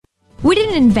We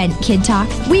didn't invent Kid Talk,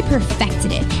 we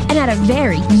perfected it, and at a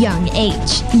very young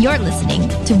age. You're listening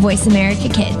to Voice America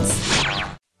Kids.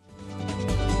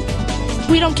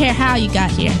 We don't care how you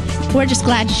got here. We're just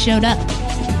glad you showed up.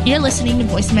 You're listening to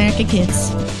Voice America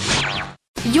Kids.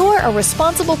 You're a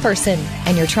responsible person,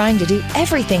 and you're trying to do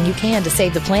everything you can to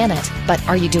save the planet. But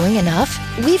are you doing enough?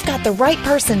 We've got the right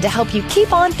person to help you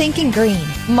keep on thinking green.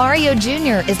 Mario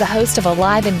Jr. is the host of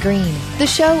Alive and Green. The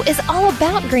show is all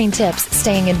about green tips,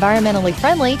 staying environmentally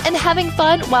friendly, and having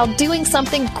fun while doing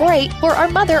something great for our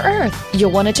Mother Earth. You'll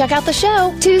want to check out the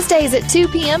show Tuesdays at 2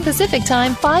 p.m. Pacific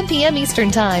Time, 5 p.m. Eastern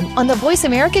Time on the Voice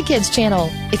America Kids channel.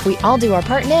 If we all do our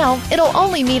part now, it'll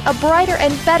only mean a brighter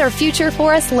and better future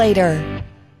for us later.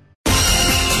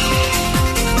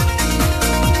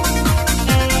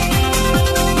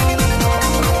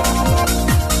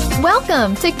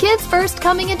 Welcome to Kids First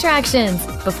Coming Attractions.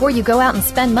 Before you go out and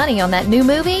spend money on that new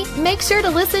movie, make sure to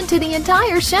listen to the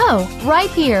entire show right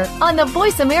here on the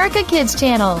Voice America Kids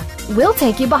channel. We'll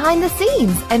take you behind the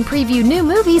scenes and preview new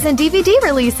movies and DVD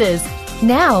releases.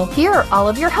 Now, here are all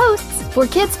of your hosts for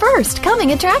Kids First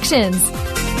Coming Attractions.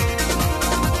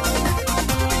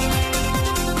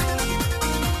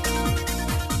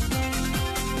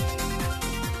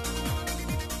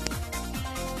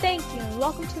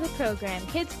 Welcome to the program,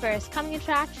 Kids First, Coming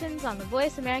Attractions on the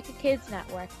Voice America Kids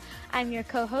Network. I'm your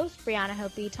co-host, Brianna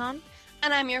Hope Beaton.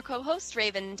 And I'm your co-host,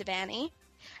 Raven Devanney.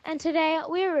 And today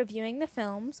we are reviewing the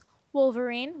films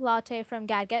Wolverine, Latte from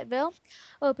Gadgetville,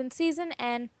 Open Season,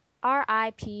 and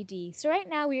R.I.P.D. So right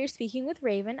now we are speaking with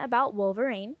Raven about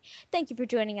Wolverine. Thank you for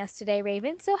joining us today,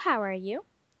 Raven. So how are you?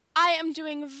 I am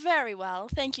doing very well.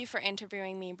 Thank you for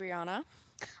interviewing me, Brianna.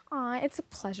 Aw, it's a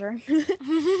pleasure.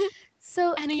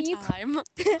 So anytime.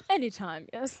 Anytime,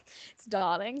 yes. It's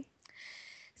darling.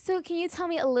 So can you tell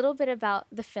me a little bit about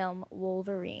the film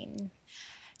Wolverine?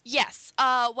 Yes.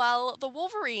 Well, the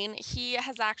Wolverine, he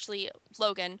has actually,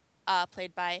 Logan,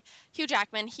 played by Hugh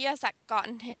Jackman, he has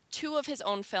gotten two of his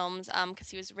own films because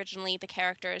he was originally the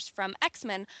characters from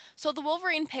X-Men. So the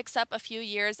Wolverine picks up a few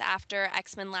years after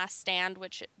X-Men Last Stand,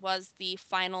 which was the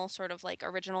final sort of like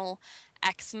original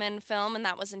X-Men film, and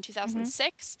that was in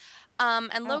 2006.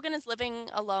 And Logan is living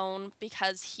alone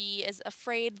because he is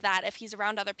afraid that if he's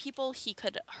around other people, he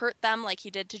could hurt them like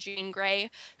he did to Jean Grey,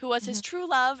 who was his true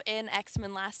love in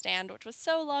X-Men Last Stand, which was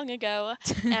so long ago.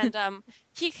 And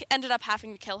he ended up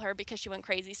having to kill her because she went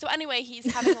crazy. So anyway,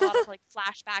 he's having a lot of like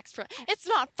flashbacks from. It's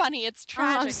not funny. It's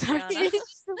tragic.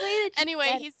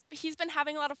 Anyway, he's been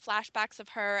having a lot of flashbacks of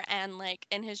her, and like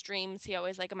in his dreams, he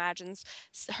always like imagines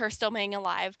her still being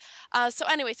alive. So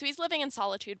anyway, so he's living in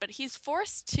solitude, but he's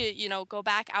forced to, go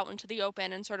back out into the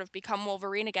open and sort of become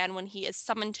Wolverine again when he is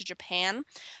summoned to Japan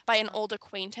by an old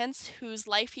acquaintance whose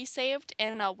life he saved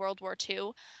in World War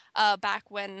II, back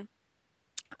when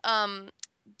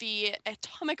the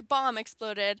atomic bomb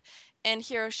exploded in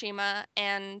Hiroshima,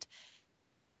 and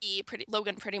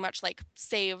Logan pretty much like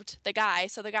saved the guy.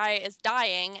 So the guy is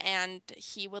dying, and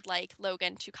he would like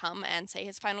Logan to come and say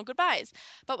his final goodbyes.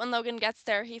 But when Logan gets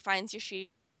there, he finds Yoshida,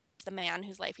 the man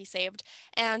whose life he saved,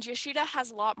 and Yoshida has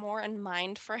a lot more in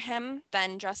mind for him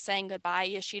than just saying goodbye.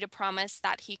 Yoshida promised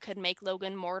that he could make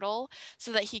Logan mortal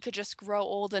so that he could just grow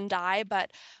old and die, but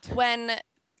when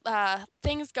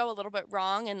things go a little bit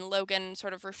wrong and Logan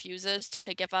sort of refuses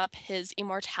to give up his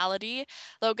immortality,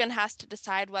 Logan has to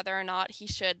decide whether or not he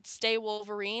should stay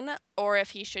Wolverine or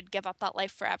if he should give up that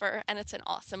life forever, and it's an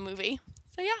awesome movie.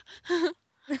 So yeah.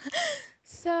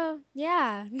 So,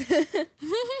 yeah.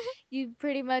 You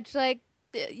pretty much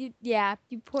you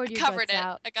poured your covered guts it.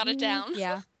 out. I got it down.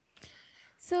 Yeah.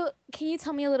 So, can you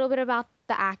tell me a little bit about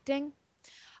the acting?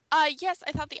 Yes,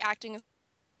 I thought the acting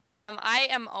I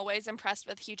am always impressed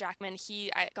with Hugh Jackman.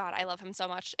 I love him so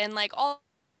much. And like all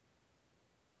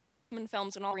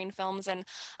films and all Green films, and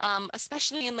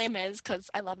especially in Les Mis, because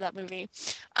I love that movie.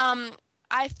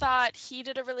 I thought he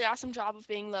did a really awesome job of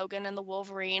being Logan and the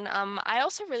Wolverine. I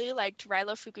also really liked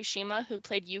Rilo Fukushima, who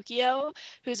played Yukio,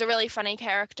 who's a really funny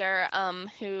character,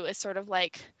 who is sort of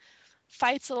like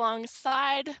fights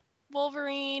alongside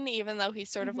Wolverine, even though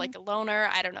he's sort of like a loner.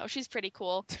 I don't know. She's pretty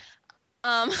cool.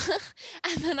 And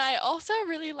then I also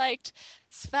really liked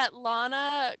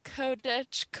Svetlana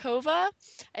Kodachkova.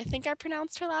 I think I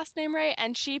pronounced her last name right.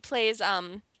 And she plays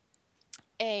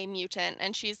a mutant,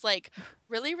 and she's like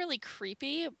really, really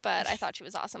creepy, but I thought she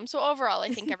was awesome. So overall, I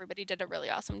think everybody did a really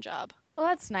awesome job. Well,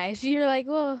 that's nice. You're like,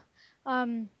 well,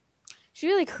 she's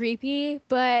really creepy,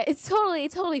 but it's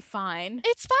totally fine.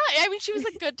 It's fine. I mean, she was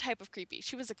a good type of creepy.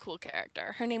 She was a cool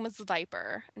character. Her name was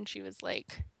Viper, and she was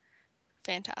like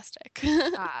fantastic.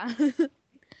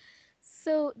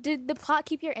 So, did the plot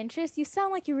keep your interest? You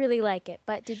sound like you really like it,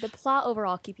 but did the plot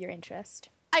overall keep your interest?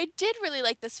 I did really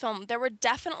like this film. There were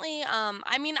definitely,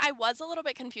 I mean, I was a little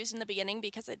bit confused in the beginning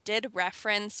because it did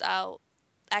reference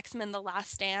X-Men: The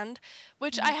Last Stand,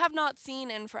 which I Mhm. have not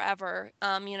seen in forever.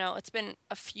 It's been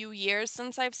a few years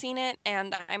since I've seen it,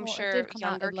 and I'm Well, it did sure come out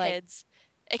younger in like, kids.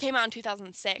 It came out in yeah,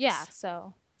 2006,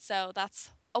 so. so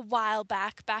that's a while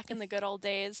back in the good old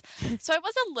days. So I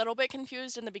was a little bit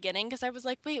confused in the beginning because I was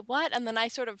like, wait, what? And then I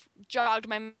sort of jogged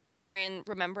my memory and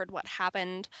remembered what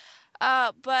happened.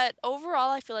 But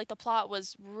overall, I feel like the plot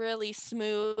was really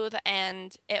smooth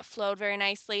and it flowed very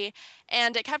nicely,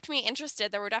 and it kept me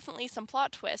interested. There were definitely some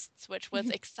plot twists, which was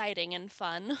exciting and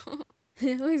fun.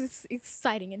 It was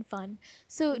exciting and fun.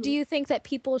 So, do Mhm. you think that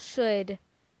people should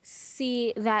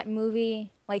see that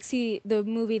movie, like see the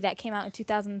movie that came out in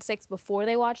 2006 before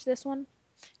they watch this one?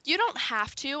 You don't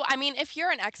have to. I mean, if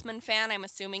you're an X-Men fan, I'm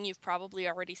assuming you've probably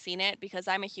already seen it because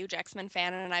I'm a huge X-Men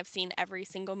fan and I've seen every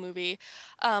single movie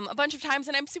a bunch of times,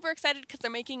 and I'm super excited because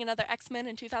they're making another X-Men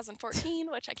in 2014,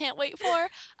 which I can't wait for.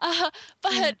 Uh,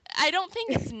 Yeah. but I don't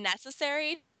think it's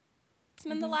necessary.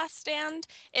 X-Men: The Hmm. Last Stand.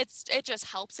 It just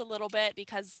helps a little bit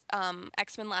because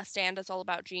X-Men: Last Stand is all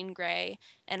about Jean Grey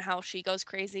and how she goes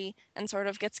crazy and sort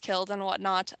of gets killed and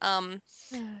whatnot.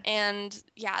 And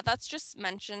yeah, that's just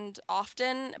mentioned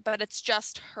often, but it's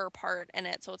just her part in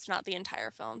it, so it's not the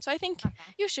entire film. So I think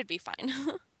Okay. you should be fine.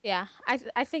 Yeah,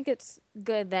 I think it's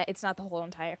good that it's not the whole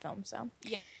entire film. So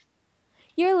Yeah.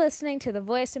 you're listening to the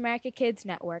Voice America Kids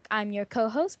Network. I'm your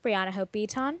co-host Brianna Hope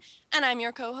Beaton, And I'm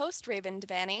your co-host, Raven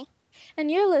Devanney.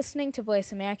 and you're listening to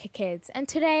Voice America Kids. And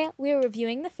today we're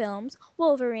reviewing the films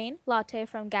Wolverine, Latte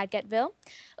from Gadgetville,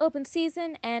 Open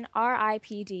Season, and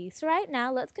R.I.P.D. So right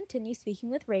now, let's continue speaking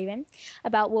with Raven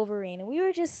about Wolverine. And we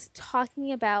were just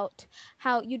talking about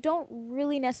how you don't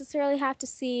really necessarily have to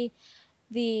see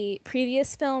the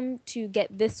previous film to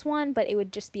get this one, but it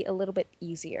would just be a little bit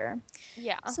easier.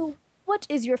 Yeah. So, what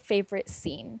is your favorite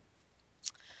scene?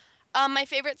 My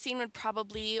favorite scene would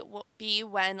probably be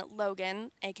when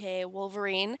Logan, aka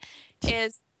Wolverine,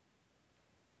 is fighting the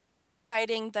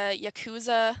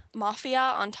Yakuza Mafia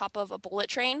on top of a bullet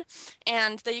train.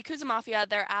 And the Yakuza Mafia,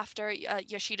 they're after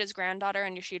Yoshida's granddaughter,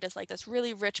 and Yoshida's like this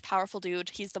really rich, powerful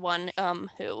dude. He's the one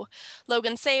who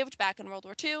Logan saved back in World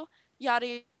War II. Yada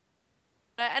yada. Anyway,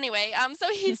 so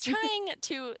he's trying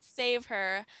to save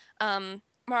her,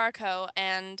 Mariko,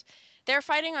 and they're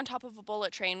fighting on top of a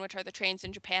bullet train, which are the trains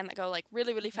in Japan that go like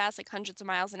really, really fast, like hundreds of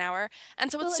miles an hour.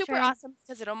 And so it's Bullet super train. awesome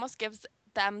because it almost gives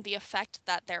them the effect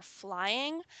that they're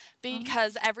flying Uh-huh.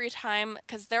 because every time,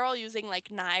 because they're all using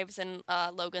like knives and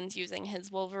Logan's using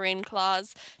his Wolverine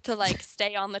claws to like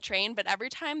stay on the train, but every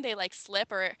time they like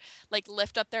slip or like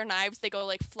lift up their knives, they go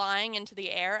like flying into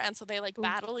the air, and so they like Ooh.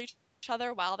 battle each other while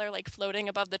they're like floating above the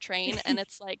train, and it's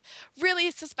like really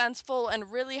suspenseful and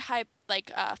really high,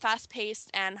 like fast paced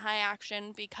and high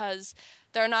action because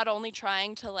they're not only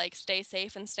trying to like stay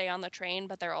safe and stay on the train,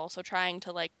 but they're also trying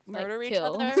to like Like murder each kill.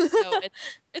 other, so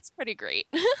it's pretty great.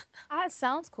 That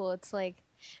sounds cool. It's like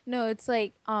no, it's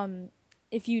like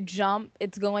if you jump,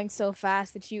 it's going so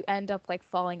fast that you end up like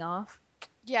falling off.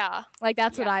 Yeah, Like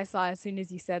that's what yeah, I saw as soon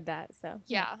as you said that. So, yeah.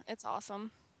 yeah, it's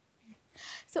awesome.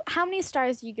 So, how many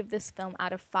stars do you give this film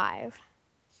out of 5?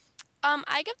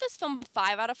 I give this film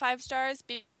 5 out of 5 stars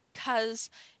because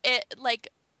it like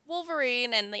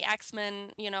Wolverine and the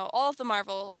X-Men, all of the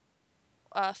Marvel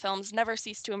films never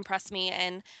cease to impress me,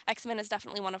 and X-Men is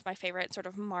definitely one of my favorite sort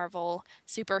of Marvel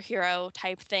superhero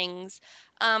type things.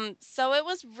 So it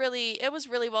was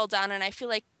really well done, and I feel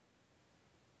like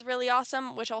really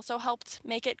awesome, which also helped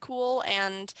make it cool.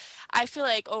 And I feel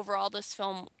like overall, this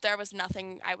film, there was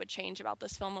nothing I would change about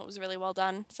this film. It was really well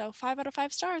done. So 5 out of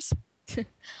 5 stars.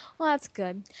 Well, that's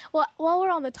good. Well, while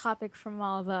we're on the topic from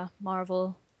all the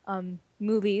Marvel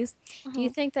movies, do you Mhm.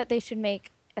 think that they should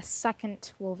make a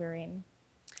second Wolverine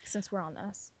since we're on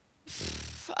this?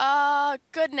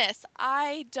 Goodness,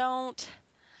 I don't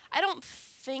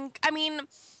think. I mean,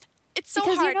 it's so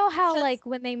Because you hard know how because like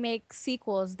when they make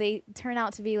sequels, they turn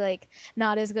out to be like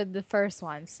not as good the first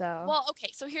one. So, well,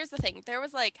 okay, so here's the thing. There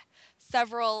was like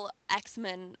several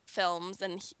X-Men films,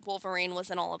 and Wolverine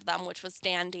was in all of them, which was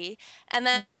dandy. And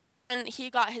then he got his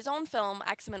own film,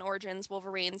 X-Men Origins Wolverine, so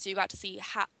you got to see how,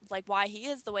 like, why he is the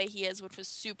way he is, which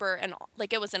was super, and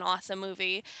like it was an awesome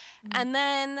movie. Mhm. And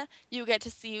then you get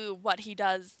to see what he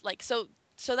does, like, so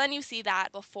then you see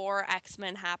that before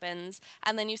X-Men happens,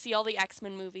 and then you see all the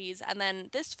X-Men movies, and then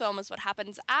this film is what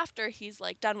happens after he's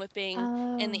like done with being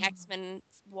in the Oh, X-Men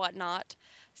whatnot.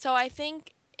 So I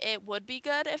think it would be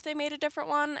good if they made a different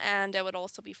one, and it would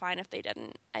also be fine if they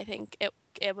didn't. I think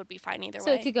it would be fine either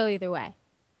so it way. could go either way.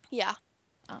 Yeah.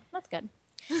 Oh, that's good.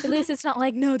 At least it's not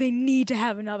like, no, they need to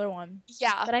have another one.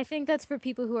 Yeah. But I think that's for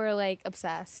people who are like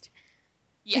obsessed.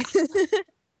 Yeah.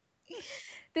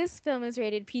 This film is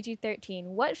rated PG-13.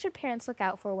 What should parents look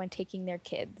out for when taking their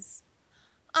kids?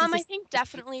 I think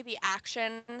definitely the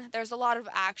action. There's a lot of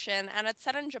action, and it's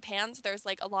set in Japan, so there's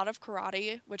like a lot of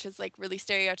karate, which is like really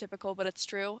stereotypical, but it's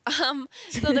true.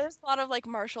 So there's a lot of like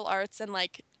martial arts and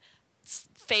like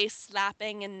face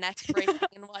slapping and neck breaking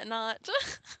and whatnot.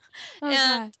 Oh,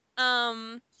 And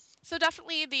God. so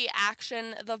definitely the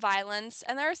action, the violence,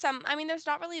 and there are some. I mean, there's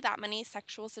not really that many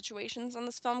sexual situations in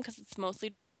this film because it's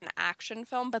mostly an action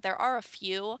film, but there are a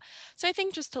few. So I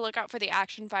think just to look out for the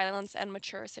action, violence, and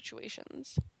mature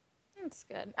situations. That's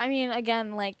good. I mean,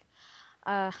 again, like,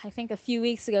 I think a few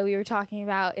weeks ago we were talking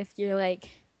about if you're like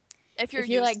If you're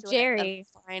like used to it, then Jerry,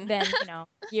 it's fine. then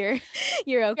you're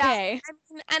you're Yeah, okay. I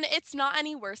mean, and it's not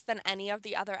any worse than any of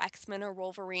the other X-Men or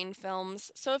Wolverine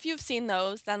films. So if you've seen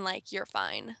those, then like you're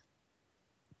fine.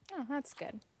 Oh, that's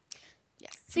good.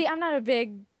 Yes. See, I'm not a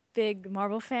big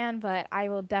Marvel fan, but I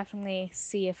will definitely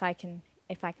see if I can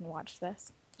watch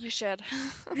this. You should.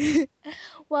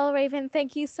 Well, Raven,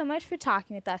 thank you so much for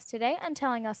talking with us today and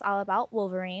telling us all about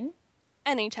Wolverine.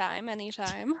 Anytime,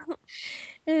 anytime.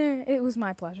 It was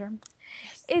my pleasure.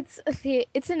 Yes.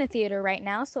 It's in a theater right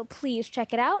now, so please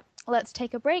check it out. Let's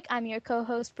take a break. I'm your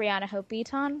co-host, Brianna Hope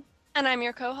Beaton. And I'm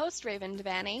your co-host, Raven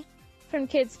Devaney. From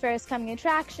Kids First Coming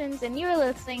Attractions, and you're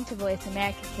listening to Voice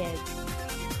America Kids.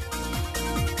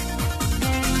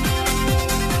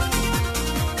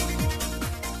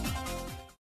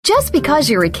 Just because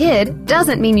you're a kid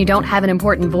doesn't mean you don't have an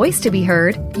important voice to be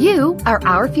heard. You are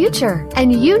our future,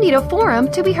 and you need a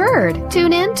forum to be heard.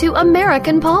 Tune in to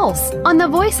American Pulse on the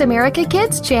Voice America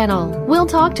Kids channel. We'll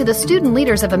talk to the student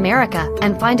leaders of America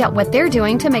and find out what they're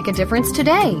doing to make a difference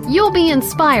today. You'll be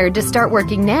inspired to start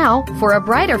working now for a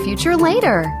brighter future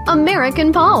later.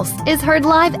 American Pulse is heard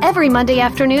live every Monday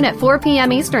afternoon at 4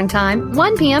 p.m. Eastern Time,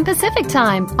 1 p.m. Pacific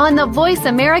Time on the Voice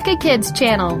America Kids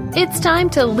channel. It's time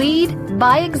to lead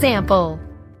by example.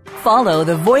 Follow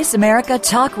the Voice America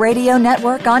Talk Radio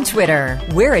Network on Twitter.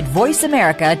 We're at Voice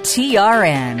America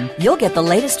TRN. You'll get the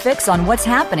latest fix on what's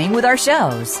happening with our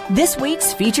shows, this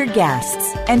week's featured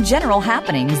guests, and general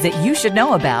happenings that you should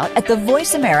know about at the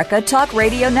Voice America Talk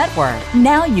Radio Network.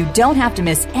 Now you don't have to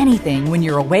miss anything when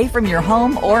you're away from your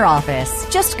home or office.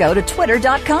 Just go to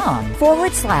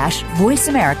twitter.com/Voice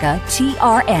America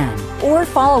TRN or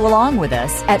follow along with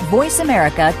us at Voice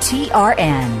America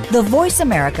TRN, the Voice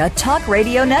America Talk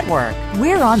Radio Network.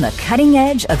 We're on the cutting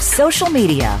edge of social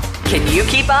media. Can you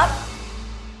keep up?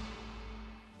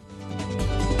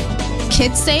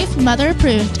 Kids safe, mother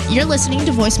approved. You're listening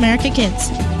to Voice America Kids.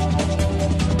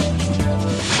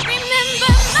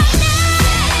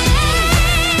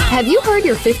 Have you heard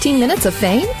your 15 minutes of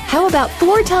fame? How about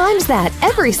 4 times that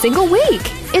every single week?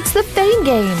 It's the Fame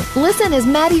Game. Listen as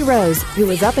Maddie Rose,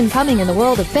 who is up and coming in the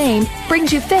world of fame,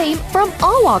 brings you fame from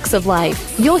all walks of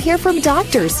life. You'll hear from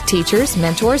doctors, teachers,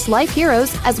 mentors, life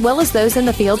heroes, as well as those in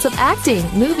the fields of acting,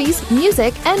 movies,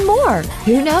 music, and more.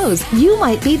 Who knows? You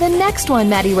might be the next one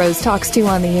Maddie Rose talks to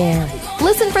on the air.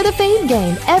 Listen for the Fame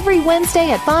Game every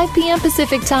Wednesday at 5 p.m.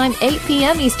 Pacific Time, 8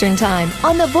 p.m. Eastern Time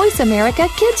on the Voice America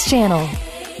Kids channel.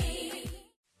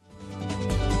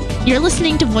 You're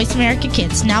listening to Voice America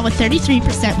Kids, now with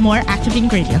 33% more active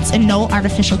ingredients and no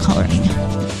artificial coloring.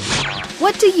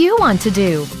 What do you want to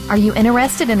do? Are you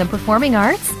interested in the performing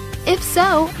arts? If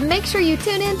so, make sure you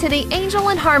tune in to the Angel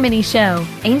and Harmony Show.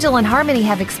 Angel and Harmony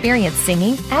have experience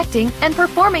singing, acting, and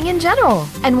performing in general,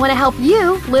 and want to help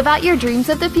you live out your dreams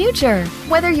of the future.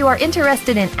 Whether you are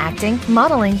interested in acting,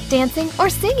 modeling, dancing,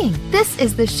 or singing, this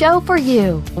is the show for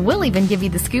you. We'll even give you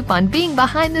the scoop on being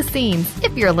behind the scenes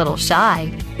if you're a little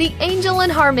shy. The Angel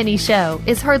and Harmony Show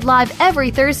is heard live every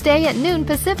Thursday at noon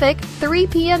Pacific, 3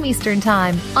 p.m. Eastern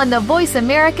Time on the Voice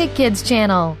America Kids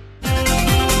channel.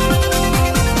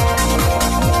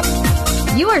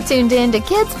 You are tuned in to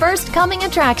Kids First Coming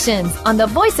Attractions on the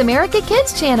Voice America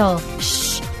Kids channel.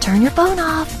 Shh, turn your phone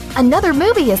off. Another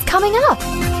movie is coming up.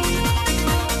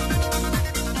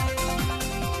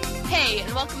 Hey,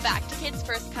 and welcome back to Kids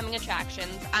First Coming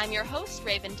Attractions. I'm your host,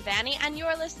 Raven Devaney, and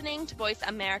you're listening to Voice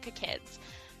America Kids.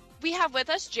 We have with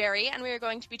us Jerry, and we are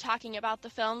going to be talking about the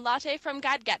film Latte from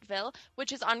Gadgetville,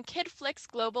 which is on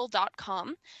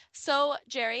kidflixglobal.com. So,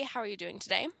 Jerry, how are you doing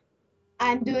today?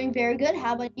 I'm doing very good.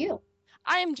 How about you?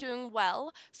 I am doing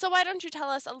well. So why don't you tell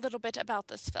us a little bit about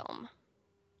this film?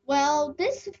 Well,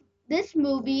 this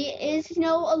movie is,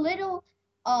 a little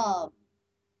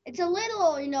it's a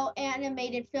little,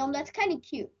 animated film that's kind of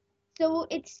cute. So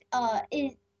it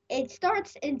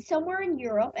starts in somewhere in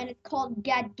Europe, and it's called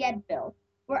Gadgetville,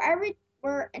 where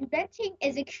where inventing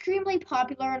is extremely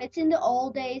popular and it's in the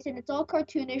old days and it's all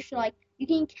cartoonish. Like you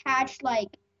can catch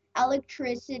like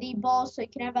electricity balls, so you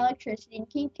can have electricity, and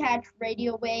you can catch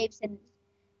radio waves,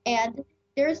 and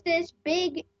there's this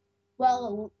big,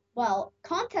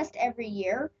 contest every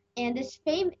year, and this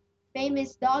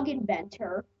famous dog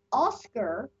inventor,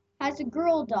 Oscar, has a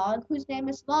girl dog whose name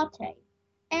is Latte,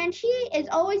 and she is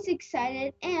always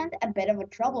excited and a bit of a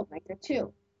troublemaker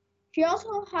too. She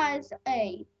also has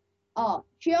a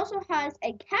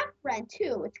cat friend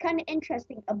too. It's kind of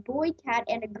interesting, a boy cat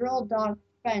and a girl dog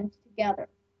friends together.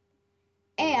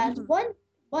 And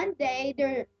one day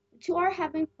the two are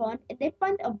having fun and they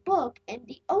find a book in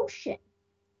the ocean.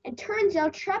 And turns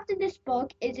out trapped in this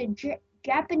book is a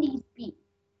Japanese bee.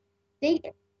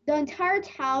 The entire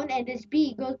town and this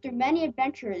bee goes through many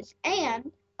adventures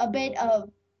and a bit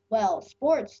of,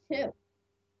 sports too.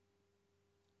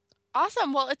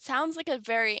 Awesome. Well, it sounds like a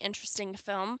very interesting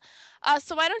film.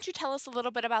 So why don't you tell us a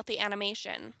little bit about the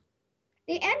animation?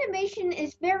 The animation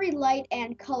is very light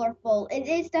and colorful. It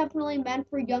is definitely meant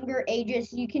for younger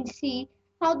ages. You can see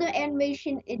how the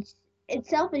animation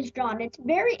itself is drawn. It's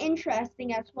very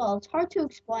interesting as well. It's hard to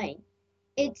explain.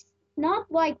 It's not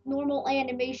like normal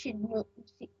animation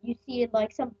you see in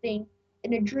like something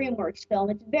in a DreamWorks film.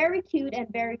 It's very cute and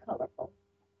very colorful.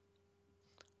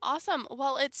 Awesome.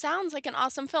 Well, it sounds like an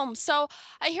awesome film. So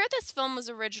I hear this film was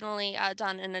originally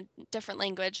done in a different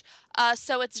language.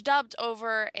 So it's dubbed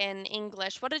over in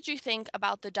English. What did you think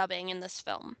about the dubbing in this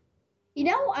film?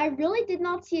 I really did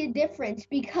not see a difference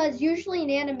because usually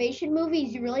in animation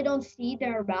movies you really don't see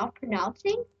their mouth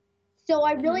pronouncing. So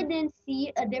I really didn't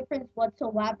see a difference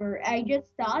whatsoever. I just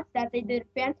thought that they did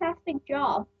a fantastic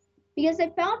job because I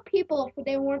found people, if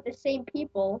they weren't the same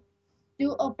people,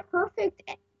 do a perfect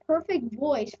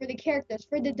voice for the characters.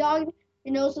 For the dog,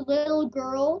 it was a little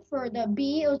girl. For the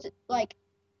bee, it was like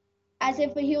as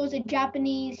if he was a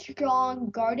Japanese strong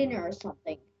gardener or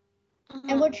something.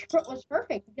 And which was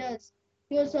perfect because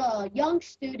he was a young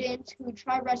student who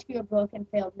tried to rescue a book and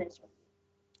failed miserably.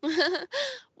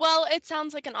 Well, it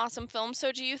sounds like an awesome film.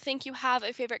 So do you think you have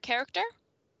a favorite character?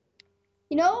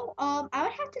 I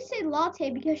would have to say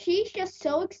Latte because she's just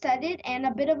so excited and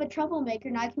a bit of a troublemaker,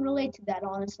 and I can relate to that,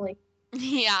 honestly.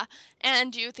 Yeah.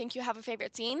 And do you think you have a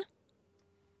favorite scene?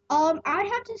 I'd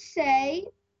have to say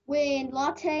when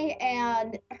Latte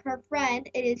and her friend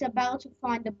is about to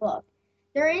find the book.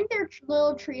 They're in their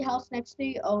little treehouse next to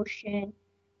the ocean,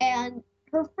 and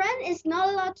her friend is not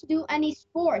allowed to do any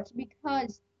sports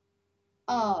because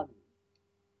um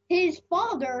his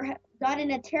father got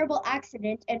in a terrible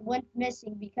accident and went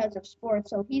missing because of sports,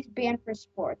 so he's banned for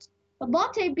sports. But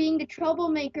Latte, being the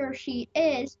troublemaker she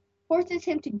is, forces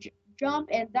him to jump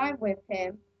and dive with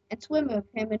him and swim with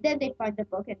him, and then they find the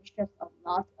book, and it's just a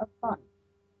lot of fun.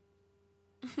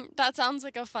 That sounds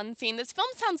like a fun scene. This film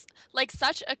sounds like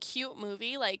such a cute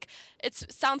movie. Like it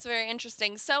sounds very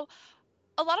interesting. So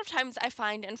a lot of times I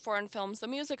find in foreign films the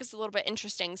music is a little bit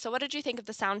interesting. So what did you think of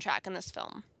the soundtrack in this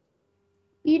film?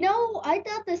 I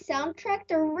thought the soundtrack,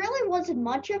 there really wasn't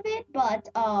much of it, but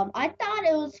I thought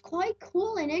it was quite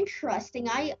cool and interesting.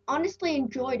 I honestly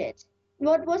enjoyed it.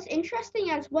 What was interesting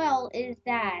as well is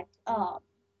that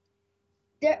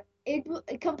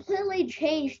it completely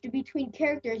changed between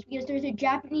characters because there's a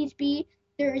Japanese bee,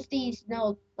 there's these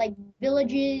like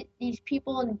villages, these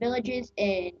people in villages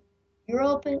in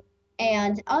Europe,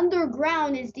 and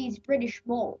underground is these British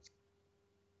moles.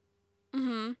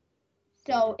 Mm-hmm.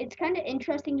 So it's kind of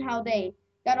interesting how they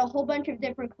got a whole bunch of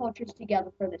different cultures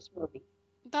together for this movie.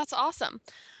 That's awesome.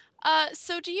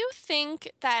 So do you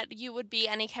think that you would be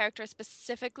any character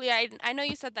specifically? I know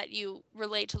you said that you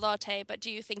relate to Lotte, but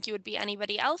do you think you would be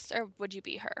anybody else or would you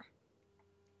be her?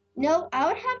 No, I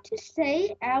would have to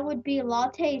say I would be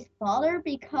Latte's father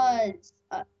because,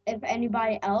 if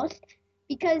anybody else,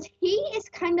 because he is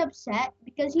kind of upset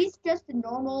because he's just a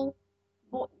normal,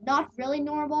 well, not really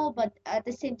normal, but at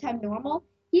the same time normal.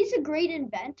 He's a great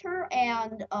inventor,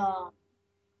 and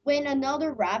when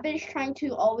another rabbit is trying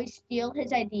to always steal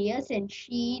his ideas and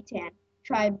cheat and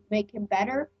try to make him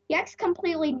better, he acts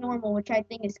completely normal, which I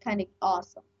think is kind of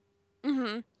awesome.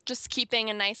 Mm-hmm. Just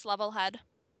keeping a nice level head.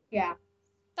 Yeah.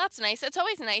 That's nice. It's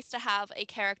always nice to have a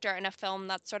character in a film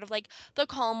that's sort of like the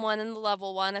calm one and the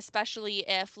level one, especially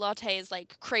if Lotte is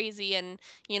like crazy and,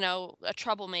 a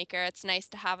troublemaker. It's nice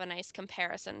to have a nice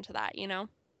comparison to that.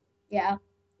 Yeah.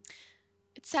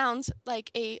 It sounds like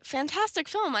a fantastic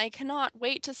film. I cannot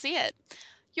wait to see it.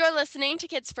 You're listening to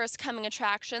Kids First Coming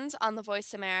Attractions on the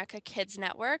Voice America Kids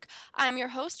Network. I'm your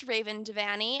host, Raven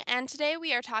Devanney, and today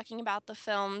we are talking about the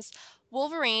films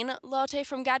Wolverine, Latte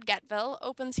from Gadgetville,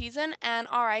 Open Season, and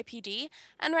R.I.P.D.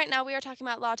 And right now we are talking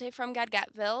about Latte from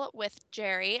Gadgetville with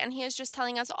Jerry, and he is just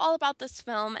telling us all about this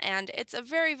film, and it's a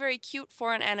very, very cute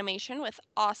foreign animation with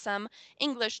awesome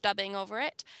English dubbing over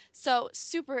it. So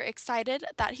super excited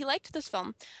that he liked this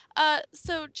film.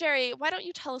 So Jerry, why don't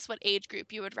you tell us what age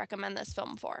group you would recommend this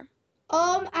film for?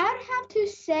 I'd have to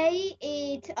say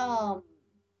it uh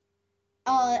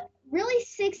really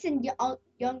six and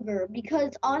younger,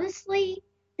 because honestly,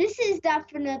 this is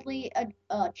definitely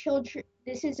a children.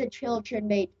 This is a children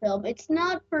made film. It's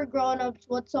not for grown-ups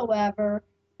whatsoever.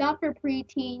 Not for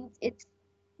preteens. It's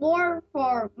more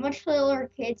for much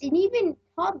littler kids and even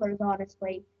toddlers.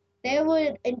 Honestly, they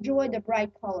would enjoy the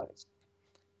bright colors.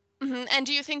 And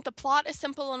do you think the plot is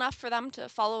simple enough for them to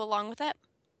follow along with it?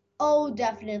 Oh,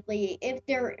 definitely. If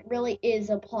there really is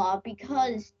a plot,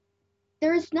 because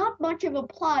there's not much of a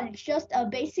plot. It's just a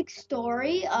basic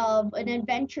story of an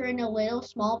adventure in a little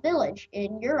small village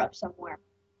in Europe somewhere.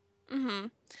 hmm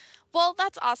Well,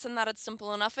 that's awesome that it's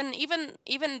simple enough, and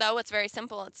even though it's very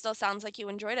simple, it still sounds like you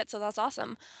enjoyed it, so that's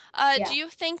awesome. Yeah. Do you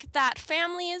think that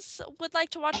families would like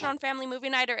to watch it on family movie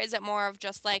night, or is it more of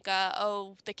just like a,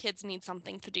 oh, the kids need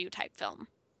something to do type film?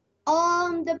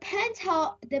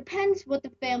 Depends what the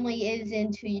family is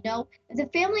into, you know. If the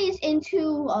family is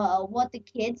into what the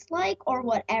kids like or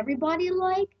what everybody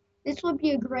like, this would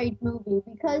be a great movie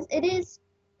because it is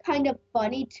kind of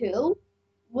funny too,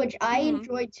 which I hmm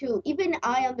enjoyed too. Even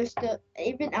I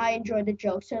enjoyed the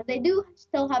jokes, so they do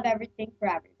still have everything for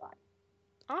everybody.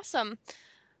 Awesome.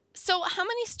 So, how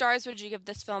many stars would you give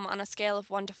this film on a scale of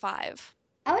 1 to 5?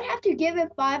 I would have to give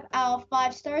it 5 out of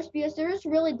 5 stars because there is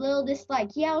really little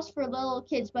dislike. Yeah, it's for little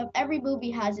kids, but every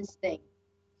movie has its thing.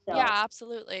 Yeah, So,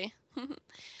 absolutely.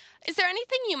 Is there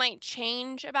anything you might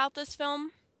change about this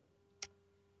film?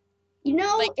 you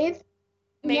know, Like if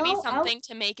maybe no, something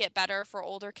to make it better for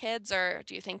older kids, or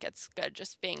do you think it's good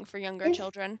just being for younger if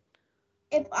children?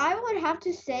 if I would have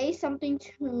to say something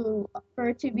for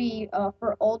it to be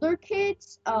for older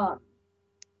kids,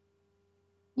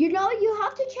 you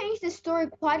have to change the story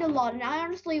quite a lot, and I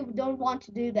honestly don't want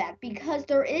to do that because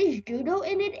there is judo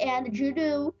in it, and the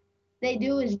judo they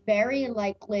do is very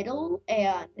like little,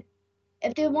 and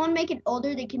if they want to make it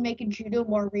older, they can make it judo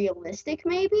more realistic,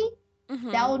 maybe.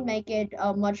 That hmm would make it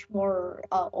much more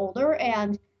older.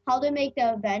 And how they make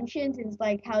the inventions is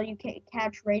like how you can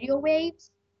catch radio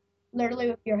waves, literally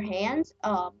with your hands.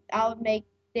 I would make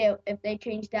if they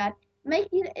change that,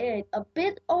 making it a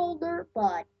bit older,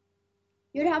 but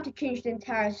you'd have to change the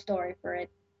entire story for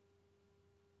it.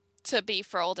 To be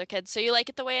for older kids. So you like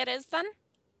it the way it is then?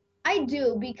 I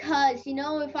do because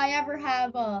if I ever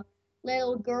have a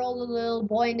little girl, a little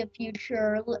boy in the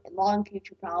future, long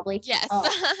future probably, Yes.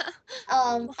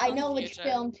 I Long know which future.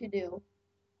 film to do.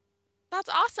 That's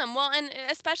awesome. Well, and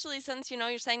especially since,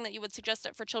 you're saying that you would suggest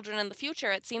it for children in the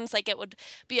future, it seems like it would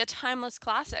be a timeless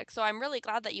classic. So I'm really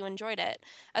glad that you enjoyed it,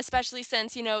 especially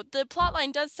since, the plot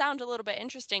line does sound a little bit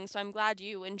interesting. So I'm glad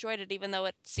you enjoyed it, even though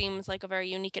it seems like a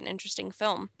very unique and interesting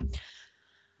film.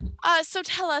 So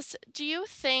tell us, do you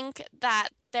think that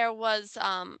there was,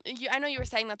 I know you were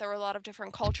saying that there were a lot of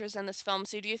different cultures in this film.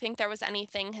 So do you think there was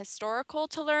anything historical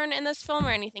to learn in this film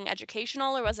or anything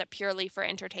educational, or was it purely for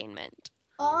entertainment?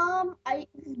 I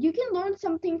you can learn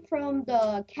something from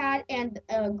the cat and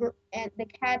the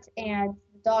cat and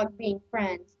the dog being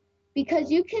friends,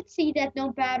 because you could see that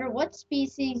no matter what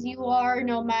species you are,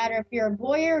 no matter if you're a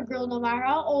boy or a girl, no matter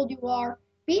how old you are,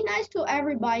 be nice to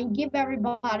everybody and give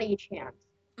everybody a chance.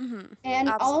 Mm-hmm. And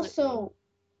Absolutely. also,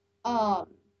 um,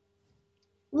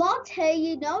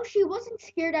 Latte, she wasn't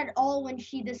scared at all when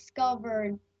she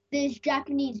discovered this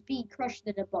Japanese bee crushed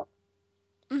in a book.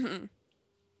 Mm-hmm.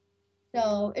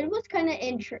 So it was kind of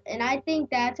interesting, and I think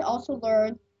that's also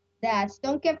learned that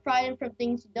don't get frightened from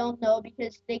things you don't know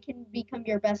because they can become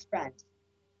your best friends.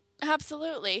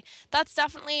 Absolutely. That's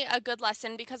definitely a good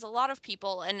lesson because a lot of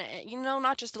people, and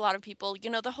not just a lot of people,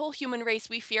 the whole human race,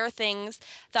 we fear things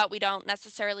that we don't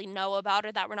necessarily know about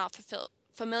or that we're not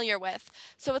familiar with.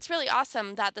 So it's really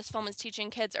awesome that this film is teaching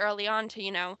kids early on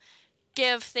to,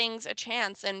 give things a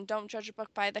chance and don't judge a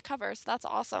book by the cover. So that's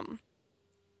awesome.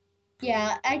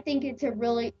 Yeah, I think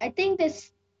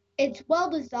it's well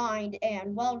designed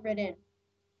and well written.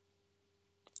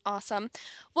 Awesome.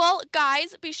 Well,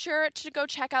 guys, be sure to go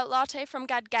check out Latte from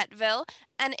Gadgetville,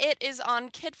 and it is on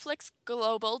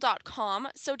kidflixglobal.com.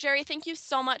 So, Jerry, thank you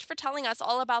so much for telling us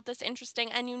all about this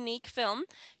interesting and unique film.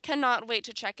 Cannot wait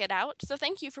to check it out. So,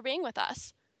 thank you for being with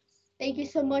us. Thank you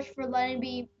so much for letting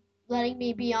me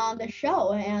be on the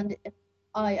show, and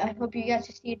I hope you guys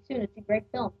to see it soon. It's a great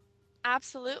film.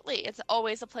 Absolutely. It's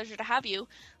always a pleasure to have you.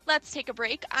 Let's take a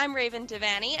break. I'm Raven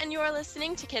Devanney, and you're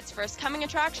listening to Kids First Coming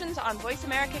Attractions on Voice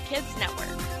America Kids Network.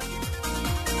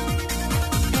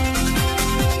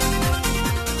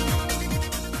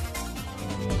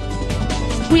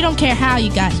 We don't care how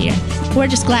you got here. We're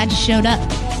just glad you showed up.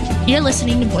 You're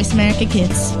listening to Voice America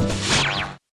Kids.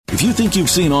 If you think you've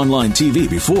seen online TV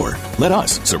before, let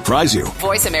us surprise you.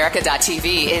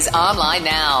 VoiceAmerica.tv is online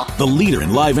now. The leader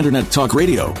in live internet talk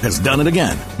radio has done it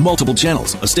again. Multiple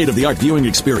channels, a state-of-the-art viewing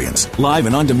experience, live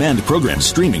and on-demand programs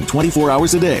streaming 24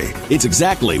 hours a day. It's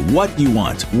exactly what you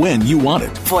want, when you want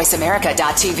it.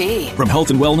 VoiceAmerica.tv. From health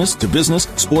and wellness to business,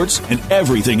 sports, and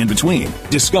everything in between.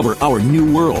 Discover our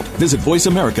new world. Visit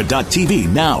VoiceAmerica.tv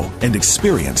now and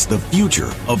experience the future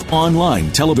of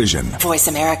online television.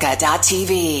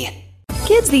 VoiceAmerica.tv.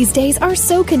 Kids these days are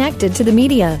so connected to the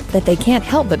media that they can't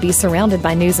help but be surrounded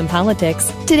by news and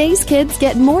politics. Today's kids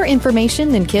get more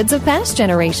information than kids of past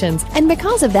generations, and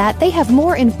because of that, they have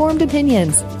more informed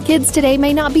opinions. Kids today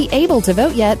may not be able to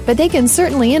vote yet, but they can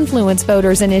certainly influence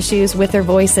voters and issues with their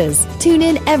voices. Tune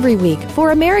in every week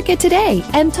for America Today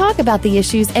and talk about the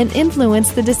issues and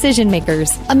influence the decision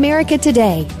makers. America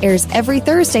Today airs every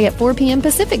Thursday at 4 p.m.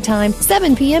 Pacific Time,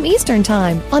 7 p.m. Eastern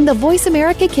Time on the Voice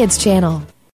America Kids channel.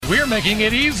 We're making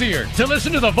it easier to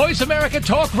listen to the Voice America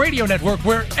Talk Radio Network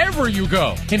wherever you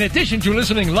go. In addition to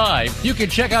listening live, you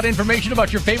can check out information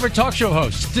about your favorite talk show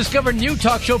hosts, discover new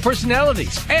talk show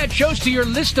personalities, add shows to your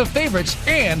list of favorites,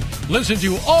 and listen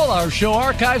to all our show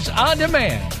archives on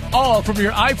demand. All from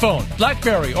your iPhone,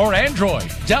 BlackBerry, or Android.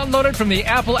 Download it from the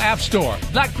Apple App Store,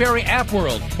 BlackBerry App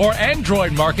World, or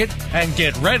Android Market, and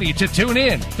get ready to tune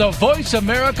in. The Voice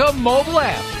America mobile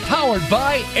app, powered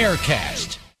by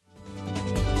Aircast.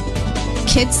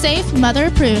 Kids safe, mother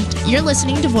approved. You're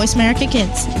listening to Voice America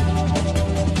Kids.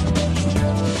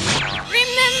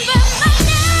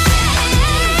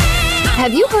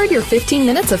 Have you heard your 15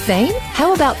 minutes of fame?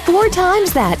 How about 4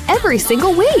 times that every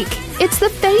single week? It's the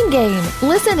Fame Game.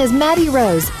 Listen as Maddie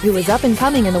Rose, who is up and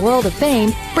coming in the world of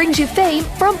fame, brings you fame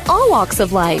from all walks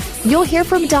of life. You'll hear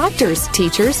from doctors,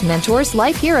 teachers, mentors,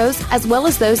 life heroes, as well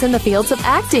as those in the fields of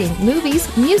acting,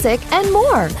 movies, music, and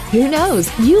more. Who knows?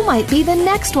 You might be the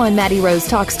next one Maddie Rose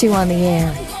talks to on the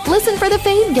air. Listen for the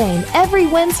Fame Game every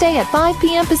Wednesday at 5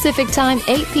 p.m. Pacific Time,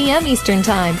 8 p.m. Eastern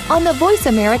Time on the Voice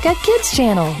America Kids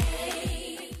channel.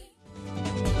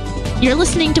 You're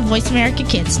listening to Voice America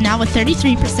Kids, now with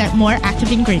 33% more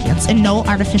active ingredients and no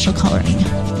artificial coloring.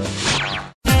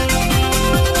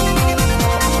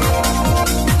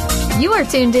 You are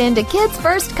tuned in to Kids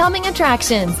First Coming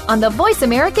Attractions on the Voice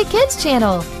America Kids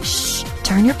channel. Shh,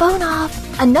 turn your phone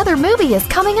off. Another movie is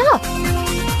coming up.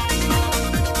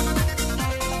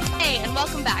 Hey, and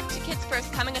welcome back to Kids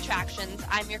First Coming Attractions.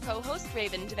 I'm your co-host,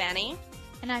 Raven Devanney.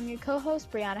 And I'm your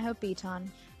co-host, Brianna Hope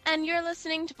Beaton. And you're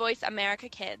listening to Voice America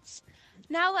Kids.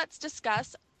 Now let's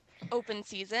discuss open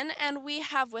season, and we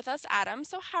have with us Adam.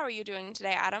 So how are you doing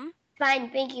today, Adam?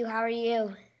 Fine, thank you. How are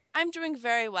you? I'm doing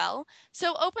very well.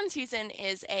 So Open Season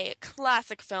is a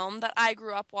classic film that I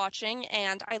grew up watching,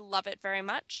 and I love it very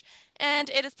much. And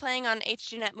it is playing on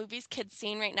HDNet Movies Kids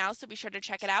Scene right now, so be sure to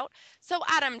check it out. So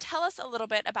Adam, tell us a little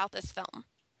bit about this film.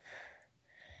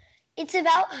 It's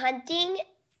about hunting,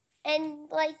 and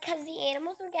because the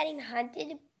animals were getting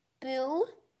hunted, Boo,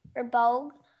 or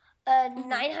Bo, a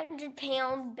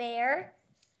 900-pound bear,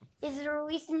 is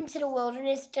released into the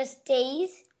wilderness just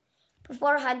days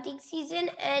before hunting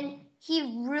season, and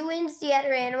he ruins the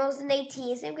other animals, and they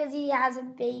tease him because he has a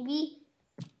baby,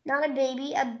 not a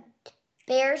baby, a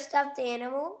bear stuffed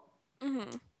animal,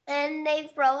 and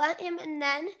they throw at him, and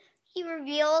then he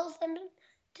reveals them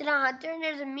to the hunter, and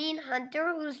there's a mean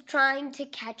hunter who's trying to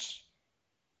catch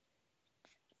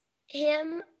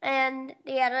him and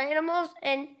the other animals,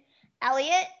 and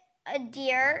Elliot, a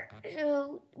deer,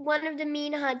 who one of the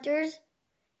mean hunters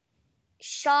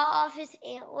shot off his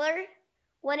antler,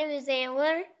 one of his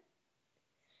antler.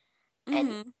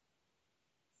 And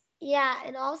yeah,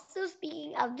 and also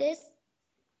speaking of this,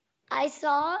 I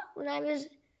saw when I was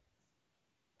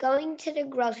going to the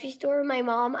grocery store with my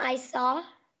mom, I saw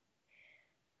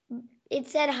it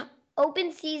said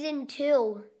Open Season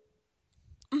 2.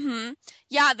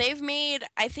 Yeah, they've made,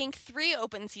 I think, 3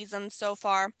 open seasons so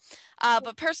far.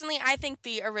 But personally, I think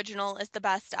the original is the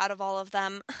best out of all of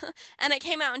them. And it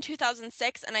came out in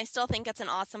 2006, and I still think it's an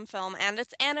awesome film. And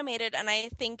it's animated, and I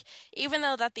think even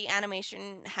though that the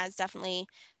animation has definitely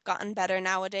gotten better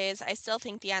nowadays, I still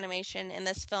think the animation in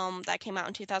this film that came out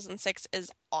in 2006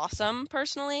 is awesome,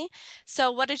 personally.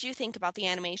 So what did you think about the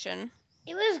animation?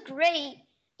 It was great.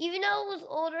 Even though it was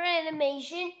older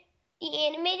animation, the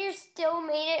animators still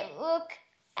made it look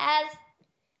as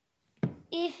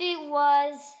if it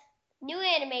was new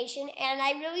animation, and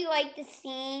I really liked the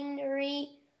scenery,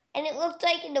 and it looked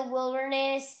like in the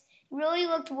wilderness. It really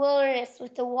looked wilderness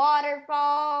with the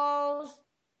waterfalls,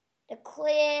 the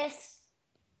cliffs,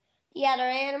 the other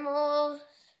animals.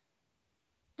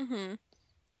 Mm-hmm.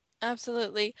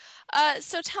 Absolutely.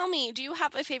 So tell me, do you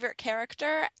have a favorite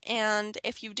character? And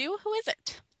if you do, who is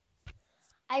it?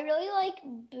 I really like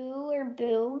Boo or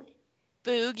Boog.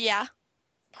 Boog, yeah.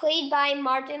 Played by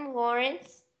Martin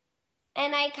Lawrence.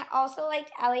 And I also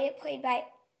liked Elliot, played by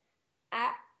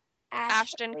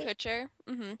Ashton Kutcher.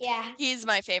 Mm-hmm. Yeah. He's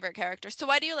my favorite character. So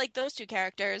why do you like those two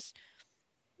characters?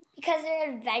 Because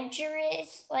they're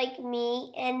adventurous like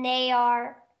me, and they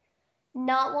are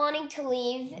not wanting to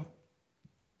leave,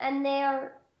 and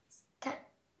they're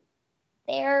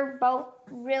both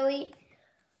really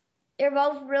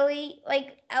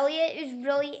like Elliot is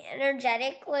really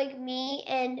energetic like me,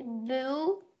 and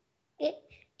Boo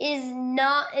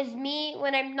is me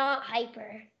when I'm not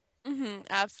hyper. Mm-hmm,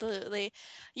 absolutely.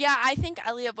 Yeah, I think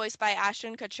Elliot, voiced by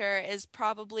Ashton Kutcher, is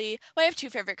probably, well, I have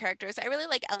two favorite characters. I really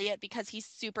like Elliot because he's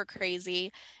super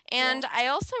crazy. And I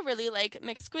also really like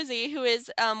McSquizzy, who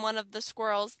is one of the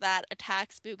squirrels that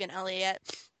attacks Boog and Elliot.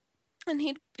 And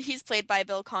he's played by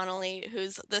Bill Connolly,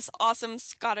 who's this awesome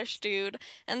Scottish dude.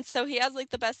 And so he has like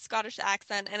the best Scottish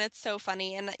accent, and it's so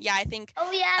funny. And yeah, I think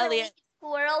Elliot, the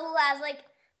squirrel who has like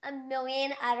a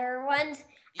million other ones.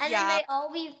 And then they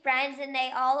all be friends, and they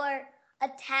all are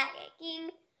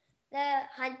attacking the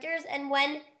hunters. And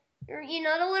when, you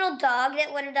know, the little dog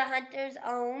that one of the hunters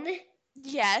owned?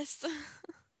 Yes.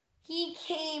 He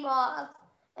came off,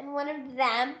 and one of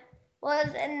them was,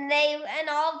 and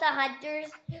all of the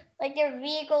hunters, like their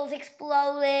vehicles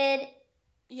exploded.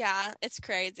 Yeah, it's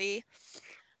crazy.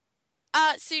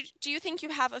 So do you think you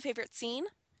have a favorite scene?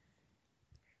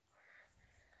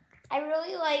 I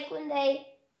really like when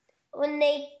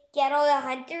they get all the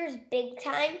hunters big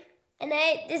time. And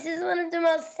this is one of the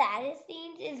most saddest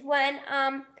scenes, is when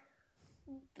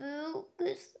Boog,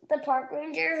 the park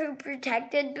ranger who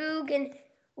protected Boog and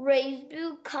raised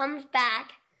Boog, comes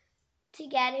back to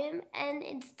get him, and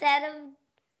instead of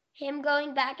him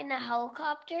going back in the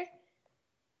helicopter,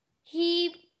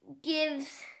 he gives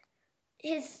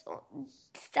his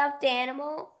stuffed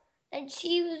animal, and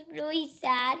she was really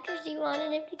sad because she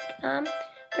wanted him to come,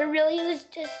 but really it was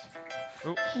just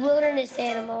wilderness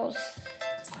animals.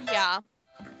 Yeah.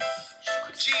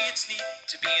 Gee, it's neat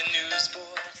to be a newsboy.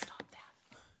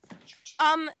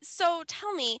 So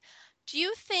tell me, do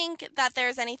you think that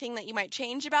there's anything that you might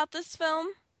change about this film?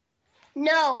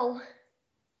 No.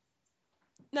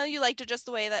 No, you liked it just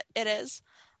the way that it is?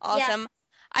 Awesome. Yeah.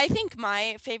 I think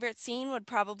my favorite scene would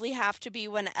probably have to be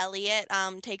when Elliot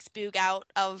takes Boog out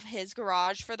of his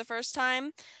garage for the first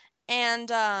time.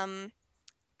 And I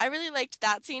really liked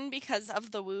that scene because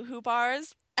of the Woohoo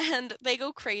bars. And they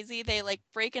go crazy. They like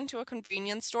break into a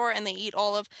convenience store and they eat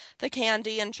all of the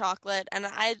candy and chocolate. And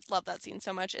I love that scene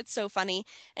so much. It's so funny.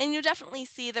 And you definitely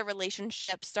see the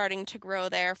relationship starting to grow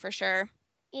there for sure.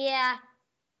 Yeah.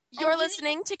 You're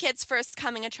listening to Kids First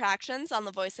Coming Attractions on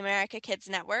the Voice America Kids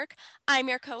Network. I'm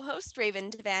your co-host,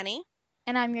 Raven Devaney.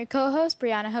 And I'm your co-host,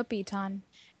 Brianna Hope Eaton.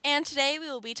 And today we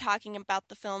will be talking about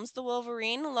the films The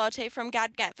Wolverine, Lotte from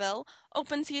Gadgetville,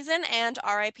 Open Season, and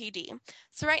R.I.P.D.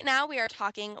 So right now we are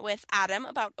talking with Adam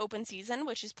about Open Season,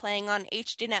 which is playing on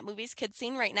HDNet Movies Kids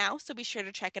Scene right now, so be sure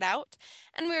to check it out.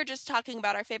 And we were just talking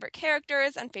about our favorite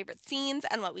characters and favorite scenes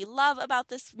and what we love about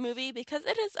this movie because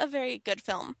it is a very good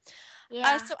film.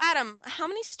 Yeah. So Adam, how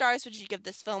many stars would you give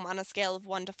this film on a scale of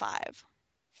 1 to 5?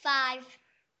 5.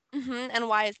 And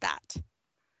why is that?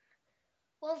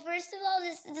 Well, first of all,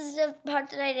 this is the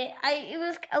part that I did. It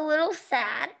was a little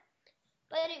sad,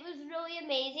 but it was really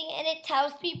amazing, and it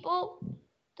tells people,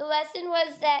 the lesson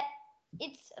was that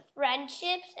it's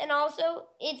friendships, and also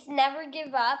it's never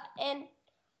give up, and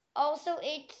also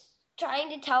it's trying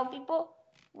to tell people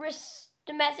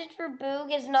the message for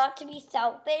Boog is not to be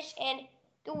selfish, and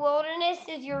the wilderness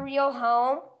is your real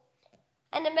home,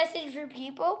 and the message for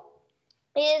people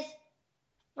is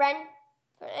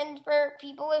and for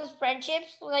people with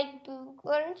friendships, like Boog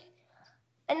learned.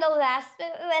 And the last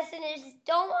lesson is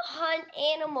don't hunt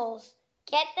animals.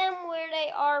 Get them where they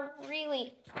are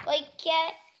really.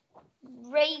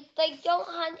 Don't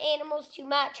hunt animals too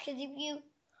much, because if you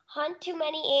hunt too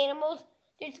many animals,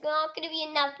 there's not going to be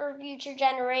enough for future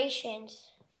generations.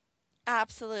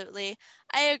 Absolutely.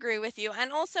 I agree with you.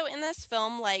 And also in this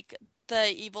film, like,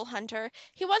 the evil hunter,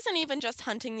 he wasn't even just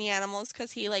hunting the animals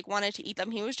because he like wanted to eat them.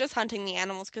 He was just hunting the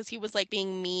animals because he was like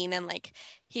being mean and like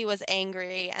he was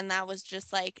angry, and that was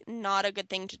just like not a good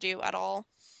thing to do at all.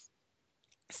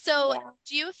 So,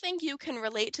 do you think you can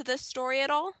relate to this story at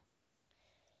all?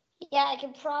 Yeah, I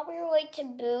can probably relate to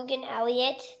Boog and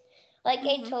Elliot. Like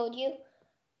I told you,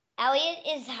 Elliot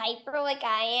is hyper like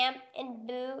I am,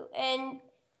 and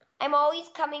I'm always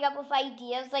coming up with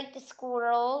ideas like the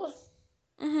squirrels.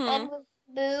 And with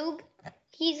Boog,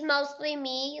 he's mostly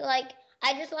me. Like,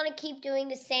 I just want to keep doing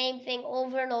the same thing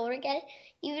over and over again.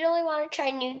 You really want to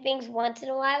try new things once in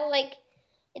a while. Like,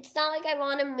 it's not like I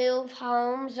want to move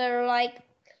homes or like,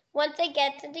 once I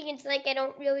get something, it's like I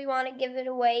don't really want to give it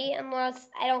away unless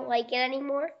I don't like it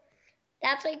anymore.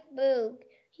 That's like Boog.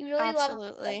 He really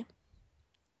Absolutely. loves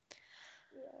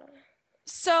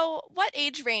So, what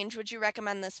age range would you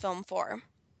recommend this film for?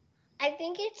 I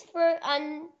think it's for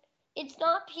it's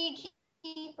not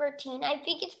PG-13. I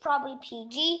think it's probably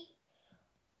PG.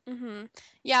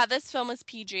 Yeah, this film is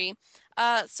PG.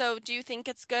 So do you think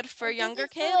it's good for younger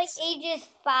kids? For like ages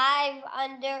 5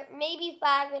 under, maybe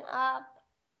 5 and up,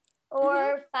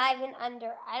 or 5 and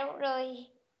under. I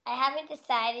haven't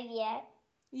decided yet.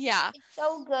 Yeah. It's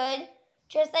so good.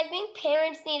 Just I think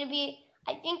parents need to be,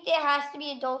 I think there has to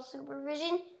be adult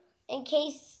supervision in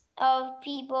case of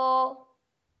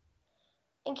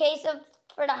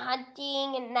for the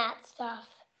hunting and that stuff.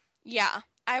 Yeah,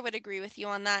 I would agree with you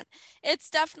on that. It's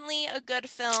definitely a good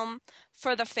film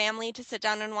for the family to sit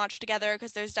down and watch together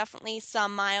because there's definitely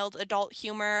some mild adult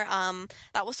humor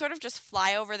that will sort of just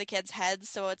fly over the kids' heads.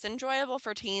 So it's enjoyable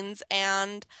for teens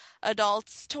and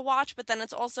adults to watch, but then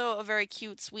it's also a very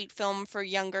cute, sweet film for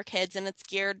younger kids, and it's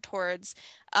geared towards,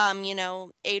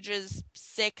 ages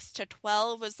 6 to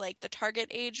 12 is like the target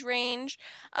age range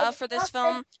for this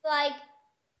film.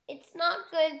 It's not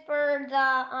good for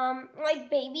the like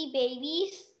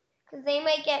babies because they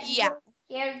might get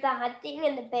scared of the hunting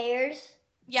and the bears.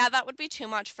 Yeah, that would be too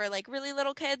much for like really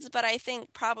little kids, but I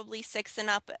think probably 6 and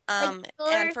up and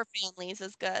for families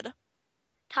is good.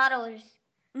 Toddlers,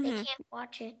 they can't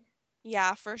watch it.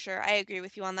 Yeah, for sure. I agree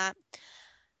with you on that.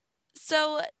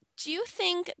 So, do you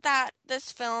think that this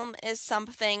film is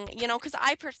something, because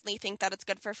I personally think that it's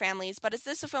good for families, but is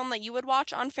this a film that you would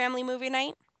watch on family movie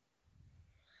night?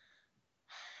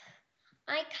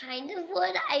 I kind of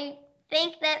would. I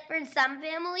think that for some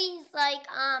families, like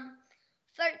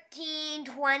 13,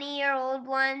 20-year-old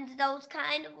ones, those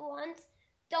kind of ones,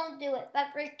 don't do it. But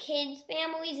for kids,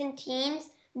 families, and teens,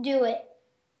 do it.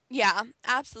 Yeah,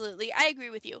 absolutely. I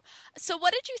agree with you. So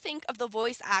what did you think of the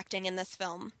voice acting in this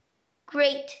film?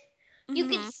 Great. You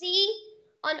could see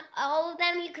on all of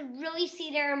them, you could really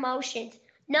see their emotions.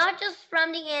 Not just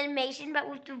from the animation, but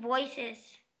with the voices.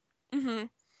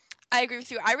 I agree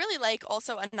with you. I really like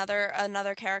also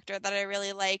another character that I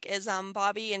really like is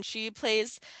Bobby, and she's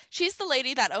the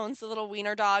lady that owns the little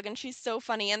wiener dog, and she's so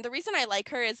funny. And the reason I like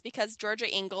her is because Georgia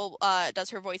Engel does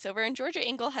her voiceover, and Georgia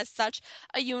Engel has such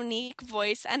a unique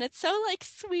voice, and it's so like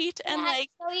sweet and like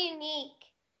so unique.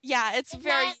 Yeah, it's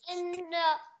very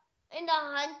in the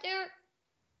hunter.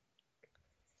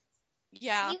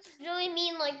 Yeah. He was really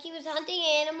mean, like he was hunting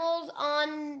animals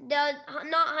on the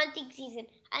not hunting season,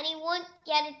 and he wouldn't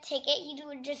get a ticket. He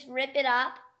would just rip it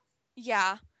up.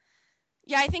 Yeah.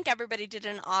 Yeah, I think everybody did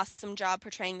an awesome job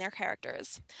portraying their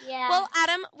characters. Yeah. Well,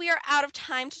 Adam, we are out of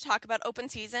time to talk about Open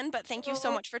Season, but thank you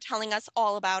so much for telling us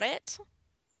all about it.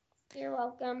 You're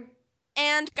welcome.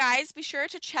 And guys, be sure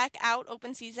to check out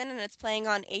Open Season, and it's playing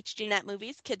on HDNet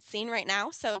Movies Kids Scene right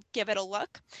now, so give it a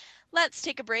look. Let's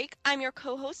take a break. I'm your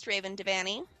co-host, Raven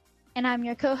Devanney. And I'm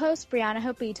your co-host, Brianna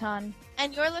Hope Beaton.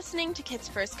 And you're listening to Kids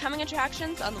First Coming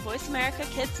Attractions on the Voice America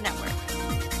Kids Network.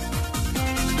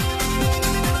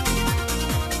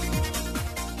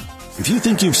 If you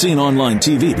think you've seen online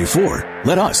TV before,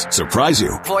 let us surprise you.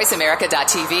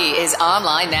 VoiceAmerica.tv is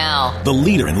online now. The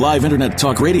leader in live internet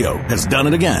talk radio has done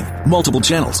it again. Multiple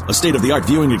channels, a state-of-the-art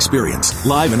viewing experience,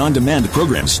 live and on-demand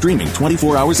programs streaming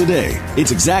 24 hours a day.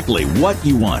 It's exactly what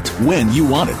you want, when you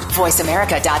want it.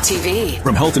 VoiceAmerica.tv.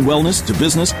 From health and wellness to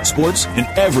business, sports, and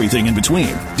everything in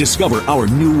between. Discover our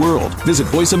new world. Visit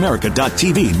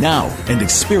VoiceAmerica.tv now and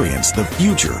experience the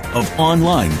future of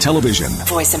online television.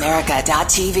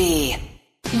 VoiceAmerica.tv.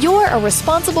 You're a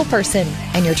responsible person,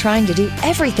 and you're trying to do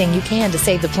everything you can to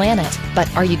save the planet.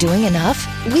 But are you doing enough?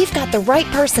 We've got the right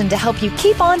person to help you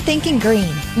keep on thinking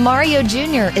green. Mario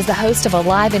Jr. is the host of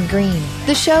Alive and Green.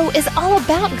 The show is all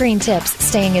about green tips,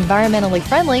 staying environmentally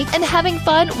friendly, and having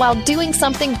fun while doing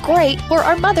something great for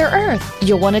our Mother Earth.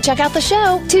 You'll want to check out the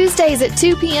show Tuesdays at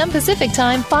 2 p.m. Pacific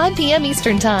Time, 5 p.m.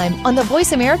 Eastern Time on the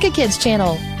Voice America Kids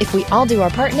channel. If we all do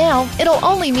our part now, it'll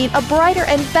only mean a brighter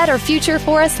and better future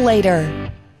for us later.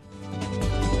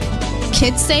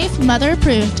 Kids safe, mother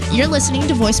approved. You're listening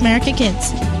to Voice America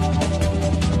Kids.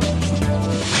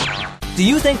 Do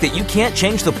you think that you can't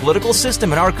change the political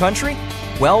system in our country?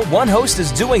 Well, one host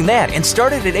is doing that and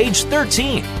started at age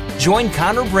 13. Join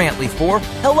Connor Brantley for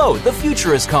Hello, the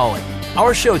Future is Calling.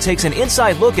 Our show takes an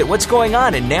inside look at what's going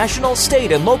on in national,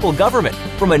 state, and local government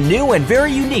from a new and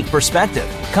very unique perspective.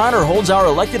 Connor holds our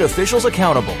elected officials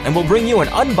accountable and will bring you an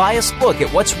unbiased look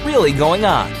at what's really going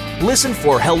on. Listen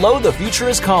for Hello, the Future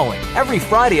is Calling every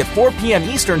Friday at 4 p.m.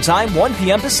 Eastern Time, 1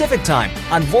 p.m. Pacific Time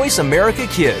on Voice America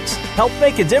Kids. Help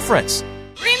make a difference.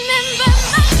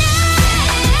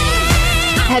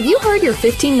 Have you heard your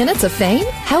 15 minutes of fame?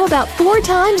 How about 4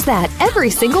 times that every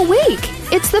single week?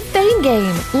 It's the Fame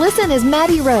Game. Listen as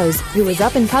Maddie Rose, who is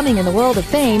up and coming in the world of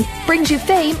fame, brings you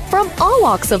fame from all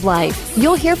walks of life.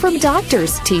 You'll hear from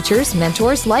doctors, teachers,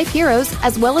 mentors, life heroes,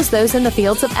 as well as those in the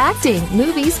fields of acting,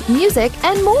 movies, music,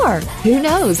 and more. Who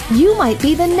knows? You might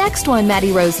be the next one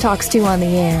Maddie Rose talks to on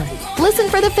the air. Listen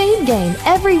for the Fame Game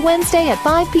every Wednesday at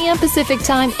 5 p.m. Pacific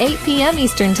Time, 8 p.m.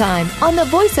 Eastern Time on the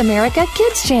Voice America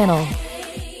Kids channel.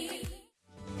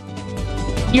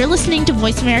 You're listening to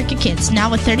Voice America Kids, now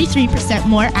with 33%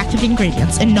 more active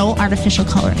ingredients and no artificial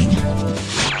coloring.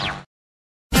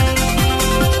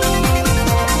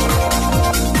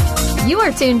 You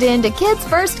are tuned in to Kids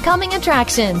First Coming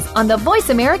Attractions on the Voice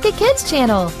America Kids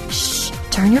channel. Shh,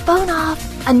 turn your phone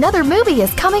off. Another movie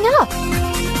is coming up.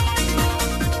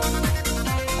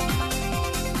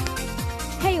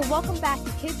 Hey, welcome back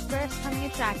to Kids First Coming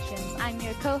Attractions. I'm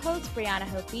your co-host, Brianna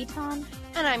Hope Beaton.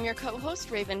 And I'm your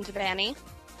co-host, Raven Devanney.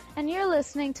 And you're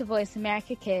listening to Voice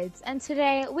America Kids, and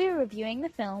today we're reviewing the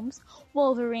films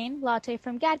Wolverine, Latte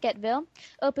from Gadgetville,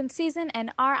 Open Season,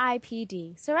 and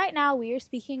R.I.P.D. So right now we are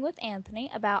speaking with Anthony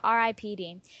about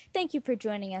R.I.P.D. Thank you for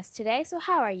joining us today. So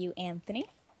how are you, Anthony?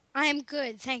 I'm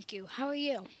good, thank you. How are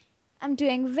you? I'm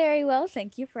doing very well,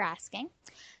 thank you for asking.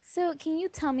 So can you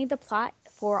tell me the plot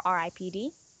for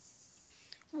R.I.P.D.?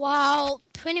 Well,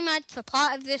 pretty much the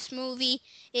plot of this movie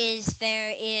is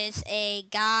there is a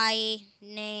guy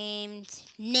named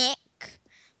Nick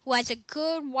who has a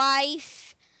good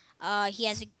wife. He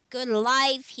has a good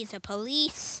life. He's a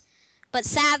police. But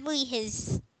sadly,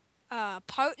 his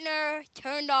partner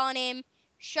turned on him,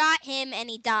 shot him, and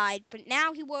he died. But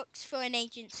now he works for an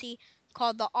agency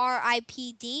called the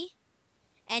R.I.P.D.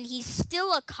 And he's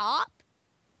still a cop,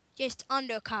 just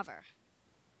undercover.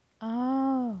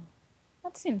 Oh.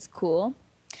 That seems cool.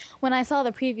 When I saw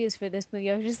the previews for this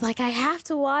movie, I was just like, I have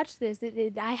to watch this.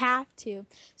 I have to.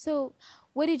 So,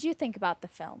 what did you think about the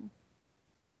film?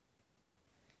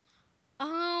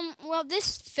 Well,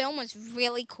 this film was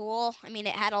really cool. I mean,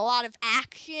 it had a lot of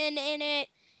action in it.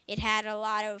 It had a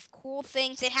lot of cool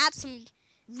things. It had some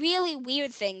really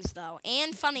weird things, though,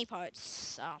 and funny parts.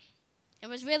 So, it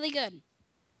was really good.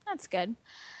 That's good.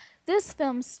 This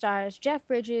film stars Jeff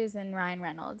Bridges and Ryan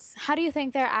Reynolds. How do you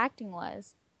think their acting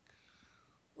was?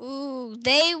 Ooh,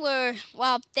 they were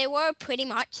pretty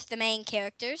much the main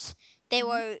characters. They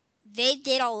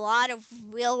did a lot of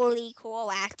really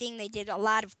cool acting. They did a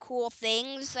lot of cool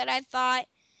things that I thought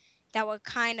that were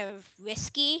kind of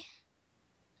risky.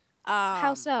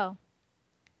 How so?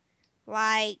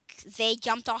 Like, they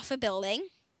jumped off a building.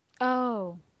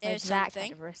 Oh, there's that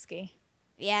kind of risky.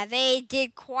 Yeah, they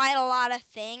did quite a lot of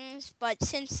things, but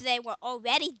since they were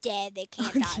already dead, they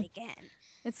can't die again.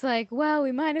 It's like, well,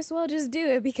 we might as well just do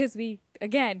it because we,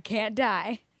 again, can't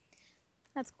die.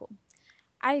 That's cool.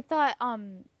 I thought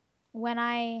when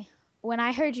I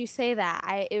heard you say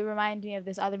that, it reminded me of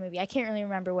this other movie. I can't really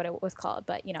remember what it was called,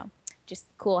 but, you know, just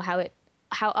cool how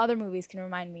other movies can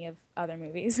remind me of other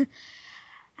movies.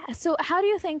 So how do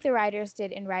you think the writers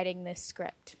did in writing this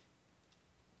script?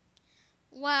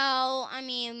 Well, I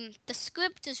mean, the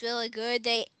script is really good.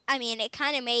 It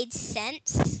kind of made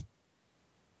sense.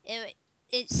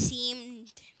 It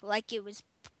seemed like it was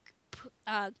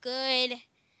good.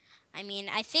 I mean,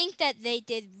 I think that they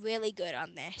did really good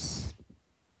on this.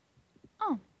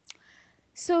 Oh.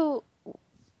 So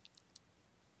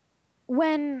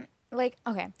when you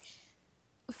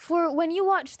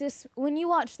watch this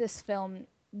film,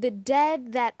 the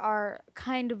dead that are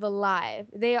kind of alive,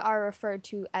 they are referred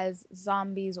to as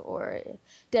zombies or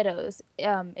deados,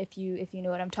 if you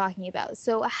know what I'm talking about.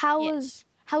 So how was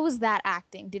that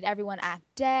acting? Did everyone act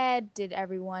dead? Did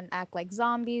everyone act like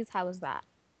zombies? How was that?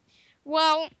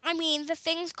 Well, I mean, the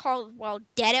thing's called,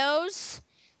 deados.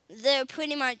 They're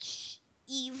pretty much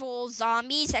evil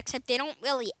zombies, except they don't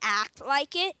really act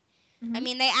like it. Mm-hmm. I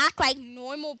mean, they act like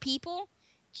normal people,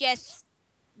 just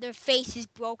their face is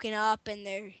broken up and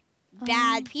they're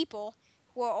bad people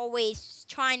who are always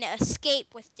trying to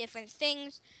escape with different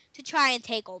things to try and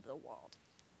take over the world.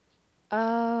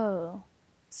 Oh.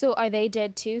 So are they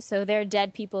dead too? So they're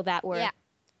dead people that were... Yeah.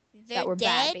 they're were dead.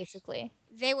 bad, basically.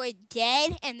 They were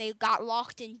dead and they got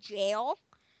locked in jail,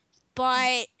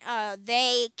 but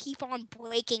they keep on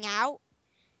breaking out.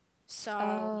 So.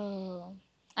 Oh,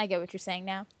 I get what you're saying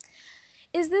now.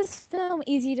 Is this film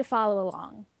easy to follow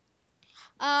along?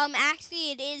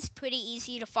 Actually, it is pretty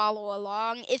easy to follow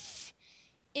along if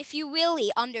you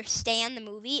really understand the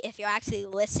movie. If you're actually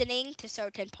listening to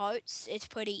certain parts, it's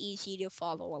pretty easy to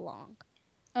follow along.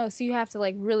 Oh, so you have to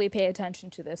like really pay attention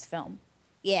to this film.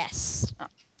 Yes. Oh.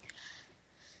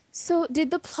 So, did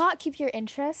the plot keep your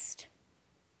interest?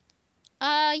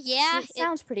 Yeah. It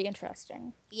sounds pretty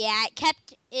interesting. Yeah,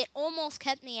 it almost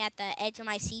kept me at the edge of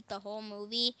my seat the whole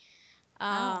movie.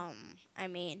 I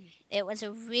mean, it was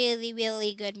a really,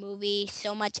 really good movie.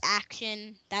 So much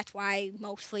action. That's why I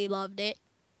mostly loved it.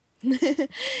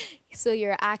 So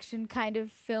you're an action kind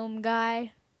of film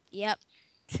guy? Yep.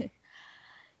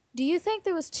 Do you think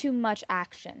there was too much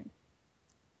action?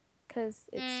 Because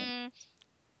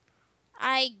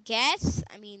I guess.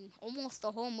 I mean, almost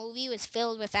the whole movie was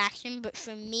filled with action, but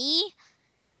for me,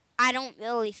 I don't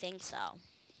really think so.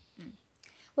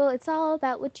 Well, it's all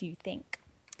about what you think.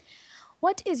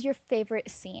 What is your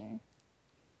favorite scene?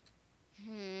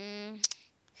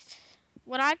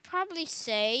 What I'd probably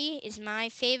say is my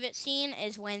favorite scene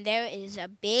is when there is a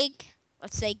big,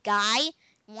 let's say, guy,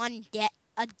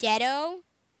 a deado.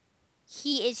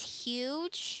 He is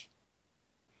huge.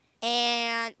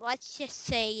 And let's just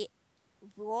say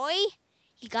Roy,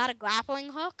 he got a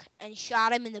grappling hook and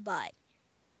shot him in the butt.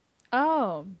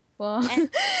 Oh, well,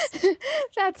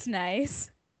 that's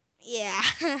nice. Yeah,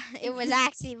 it was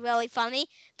actually really funny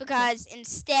because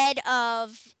instead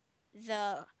of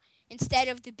the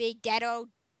big deado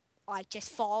like just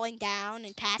falling down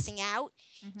and passing out,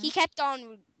 he kept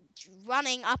on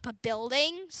running up a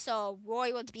building. So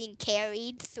Roy was being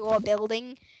carried through a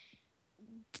building,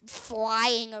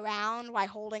 flying around while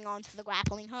holding onto the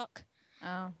grappling hook.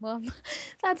 Oh, well,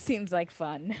 that seems like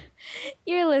fun.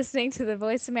 You're listening to the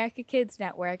Voice America Kids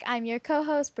Network. I'm your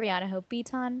co-host, Brianna Hope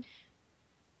Beaton.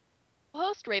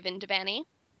 Host Raven Devanney.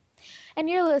 And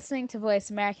you're listening to Voice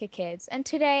America Kids. And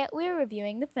today we're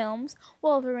reviewing the films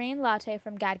Wolverine, Latte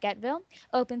from Gadgetville,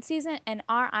 Open Season, and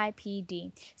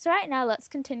R.I.P.D. So right now let's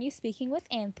continue speaking with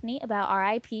Anthony about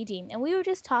R.I.P.D. And we were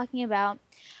just talking about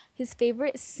his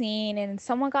favorite scene, and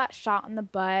someone got shot in the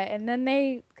butt, and then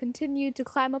they continued to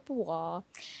climb up a wall.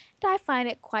 And I find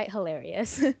it quite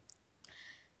hilarious.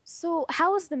 So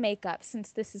how was the makeup,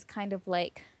 since this is kind of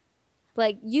like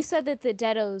you said that the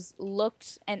deados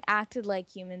looked and acted like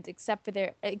humans except for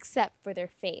their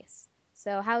face.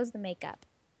 So how was the makeup?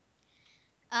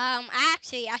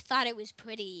 Actually, I thought it was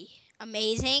pretty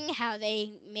amazing how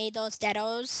they made those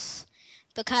deados,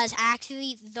 because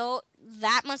actually, though,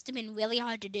 that must have been really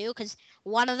hard to do, because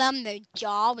one of them, their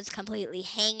jaw was completely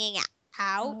hanging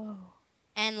out,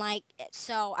 and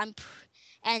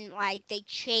they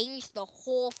changed the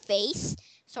whole face.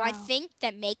 So I think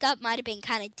that makeup might have been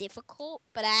kind of difficult,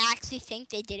 but I actually think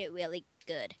they did it really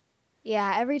good.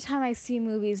 Yeah, every time I see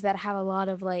movies that have a lot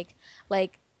of like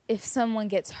if someone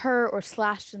gets hurt or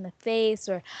slashed in the face,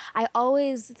 or I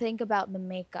always think about the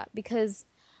makeup, because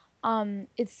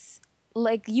it's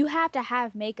like you have to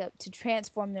have makeup to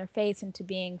transform their face into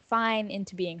being fine,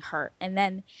 into being hurt. And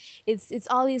then it's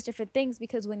all these different things,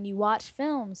 because when you watch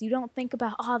films, you don't think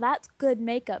about, oh, that's good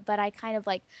makeup, but I kind of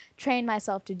like train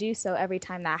myself to do so every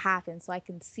time that happens, so I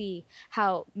can see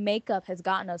how makeup has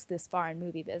gotten us this far in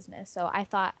movie business. So I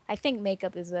think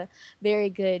makeup is a very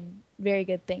good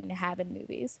thing to have in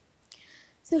movies.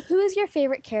 So who is your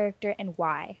favorite character and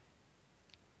why?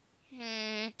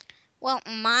 Well,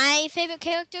 my favorite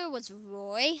character was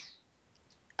Roy.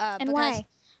 And because, why?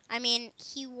 I mean,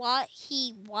 he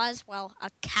was a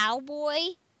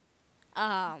cowboy.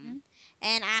 And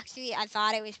actually, I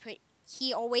thought it was pretty.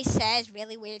 He always says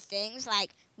really weird things,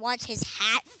 like once his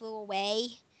hat flew away.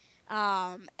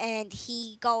 And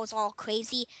he goes all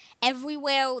crazy.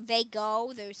 Everywhere they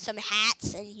go, there's some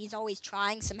hats, and he's always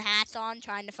trying some hats on,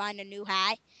 trying to find a new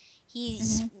hat.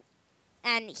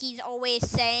 And he's always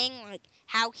saying like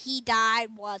how he died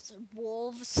was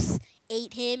wolves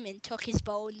ate him and took his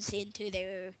bones into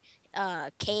their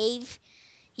cave.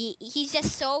 He's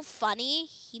just so funny.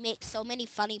 He makes so many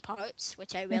funny parts,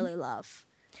 which I really love.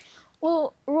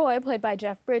 Well, Roy, played by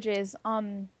Jeff Bridges,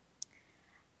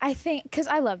 I think, because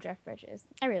I love Jeff Bridges,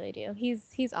 I really do.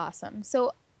 He's awesome.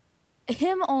 So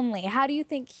him only, how do you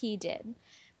think he did?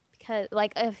 Because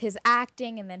like of his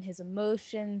acting and then his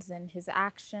emotions and his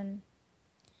action.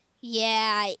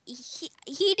 Yeah,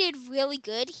 he did really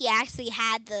good. He actually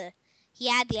had the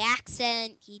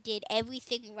accent. He did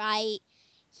everything right.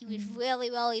 He was really,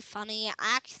 really funny.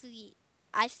 Actually,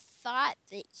 I thought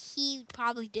that he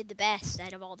probably did the best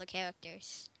out of all the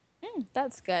characters.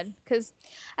 That's good, because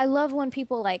I love when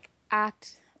people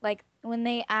act, when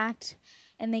they act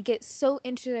and they get so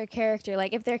into their character.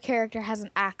 Like if their character has an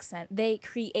accent, they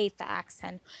create the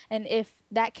accent, and if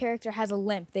that character has a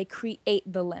limp, they create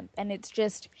the limp. And it's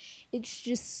just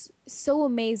so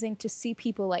amazing to see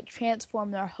people transform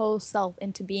their whole self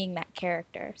into being that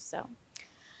character. So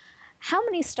how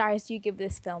many stars do you give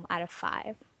this film out of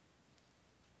 5?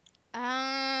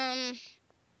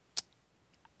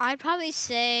 I'd probably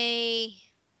say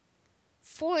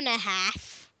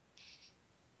 4.5.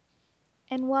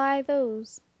 And why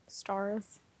those stars?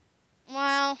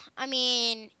 Well, I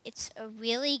mean, it's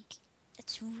really,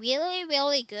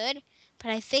 really good,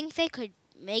 but I think they could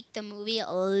make the movie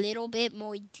a little bit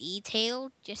more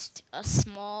detailed, just a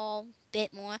small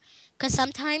bit more, because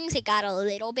sometimes it got a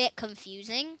little bit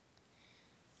confusing.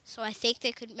 So I think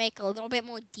they could make a little bit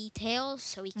more details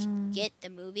so we can get the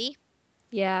movie.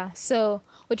 Yeah, so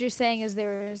what you're saying is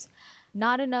there was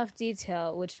not enough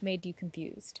detail, which made you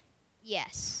confused.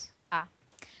 Yes.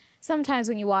 Sometimes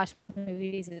when you watch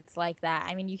movies, it's like that.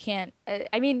 I mean, you can't...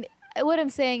 what I'm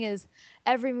saying is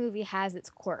every movie has its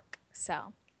quirk.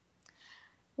 So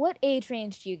what age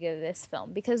range do you give this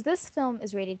film? Because this film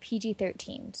is rated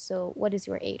PG-13. So what is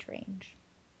your age range?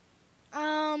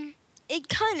 It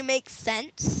kind of makes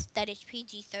sense that it's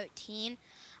PG-13.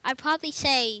 I'd probably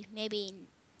say maybe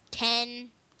 10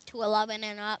 to 11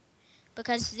 and up,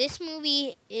 because this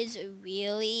movie is a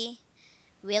really,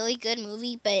 really good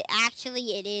movie, but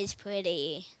actually it is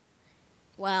pretty,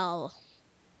 well,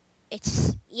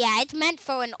 it's meant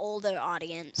for an older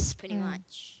audience, pretty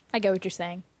much. I get what you're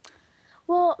saying.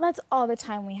 Well, that's all the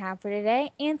time we have for today.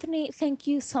 Anthony, thank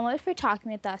you so much for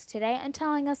talking with us today and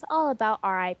telling us all about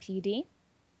RIPD.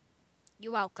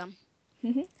 You're welcome.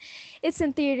 It's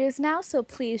in theaters now, so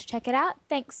please check it out.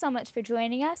 Thanks so much for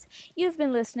joining us. You've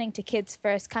been listening to Kids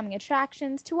First Coming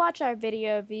Attractions. To watch our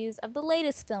video reviews of the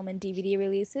latest film and DVD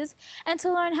releases, and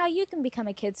to learn how you can become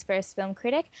a Kids First film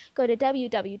critic, go to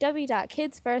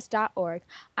www.kidsfirst.org.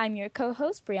 I'm your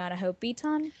co-host, Brianna Hope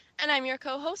Beaton. And I'm your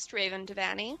co-host, Raven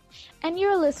Devanney. And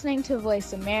you're listening to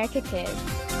Voice America Kids.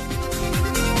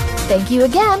 Thank you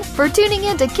again for tuning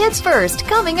in to Kids First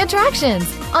Coming Attractions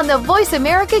on the Voice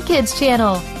America Kids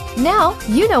channel. Now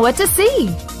you know what to see.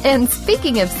 And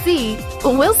speaking of see,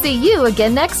 we'll see you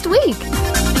again next week.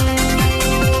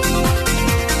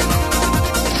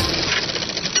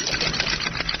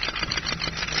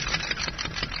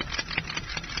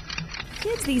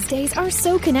 Kids these days are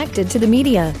so connected to the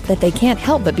media that they can't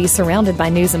help but be surrounded by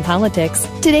news and politics.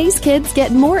 Today's kids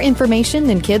get more information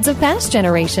than kids of past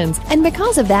generations, and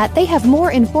because of that, they have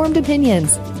more informed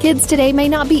opinions. Kids today may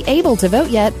not be able to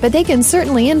vote yet, but they can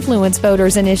certainly influence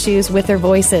voters and issues with their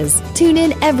voices. Tune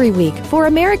in every week for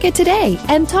America Today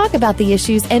and talk about the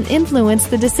issues and influence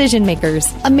the decision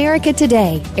makers. America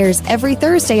Today airs every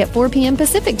Thursday at 4 p.m.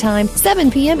 Pacific Time, 7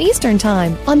 p.m. Eastern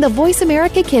Time on the Voice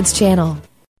America Kids channel.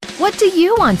 What do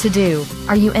you want to do?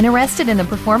 Are you interested in the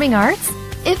performing arts?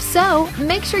 If so,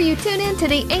 make sure you tune in to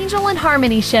the Angel and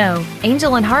Harmony Show.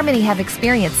 Angel and Harmony have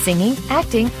experience singing,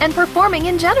 acting, and performing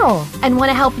in general, and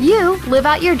want to help you live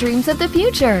out your dreams of the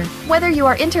future. Whether you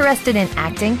are interested in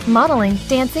acting, modeling,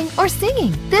 dancing, or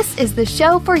singing, this is the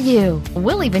show for you.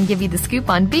 We'll even give you the scoop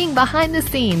on being behind the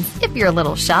scenes if you're a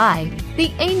little shy.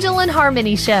 The Angel and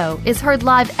Harmony Show is heard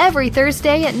live every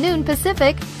Thursday at noon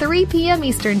Pacific, 3 p.m.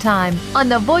 Eastern Time on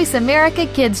the Voice America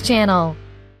Kids channel.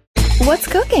 What's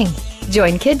cooking?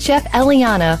 Join Kid Chef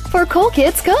Eliana for Cool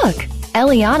Kids Cook.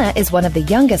 Eliana is one of the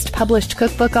youngest published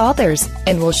cookbook authors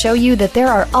and will show you that there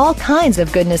are all kinds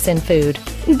of goodness in food,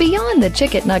 beyond the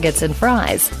chicken nuggets and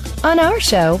fries. On our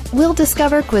show, we'll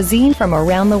discover cuisine from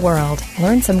around the world,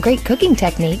 learn some great cooking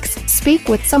techniques, speak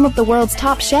with some of the world's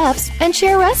top chefs, and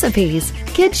share recipes.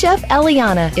 Kid Chef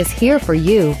Eliana is here for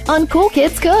you on Cool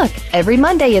Kids Cook every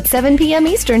Monday at 7 p.m.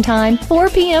 Eastern Time, 4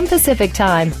 p.m. Pacific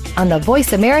Time on the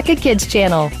Voice America Kids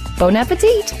channel. Bon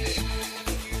appetit!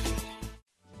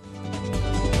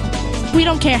 We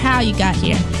don't care how you got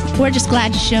here. We're just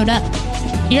glad you showed up.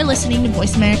 You're listening to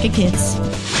Voice America Kids.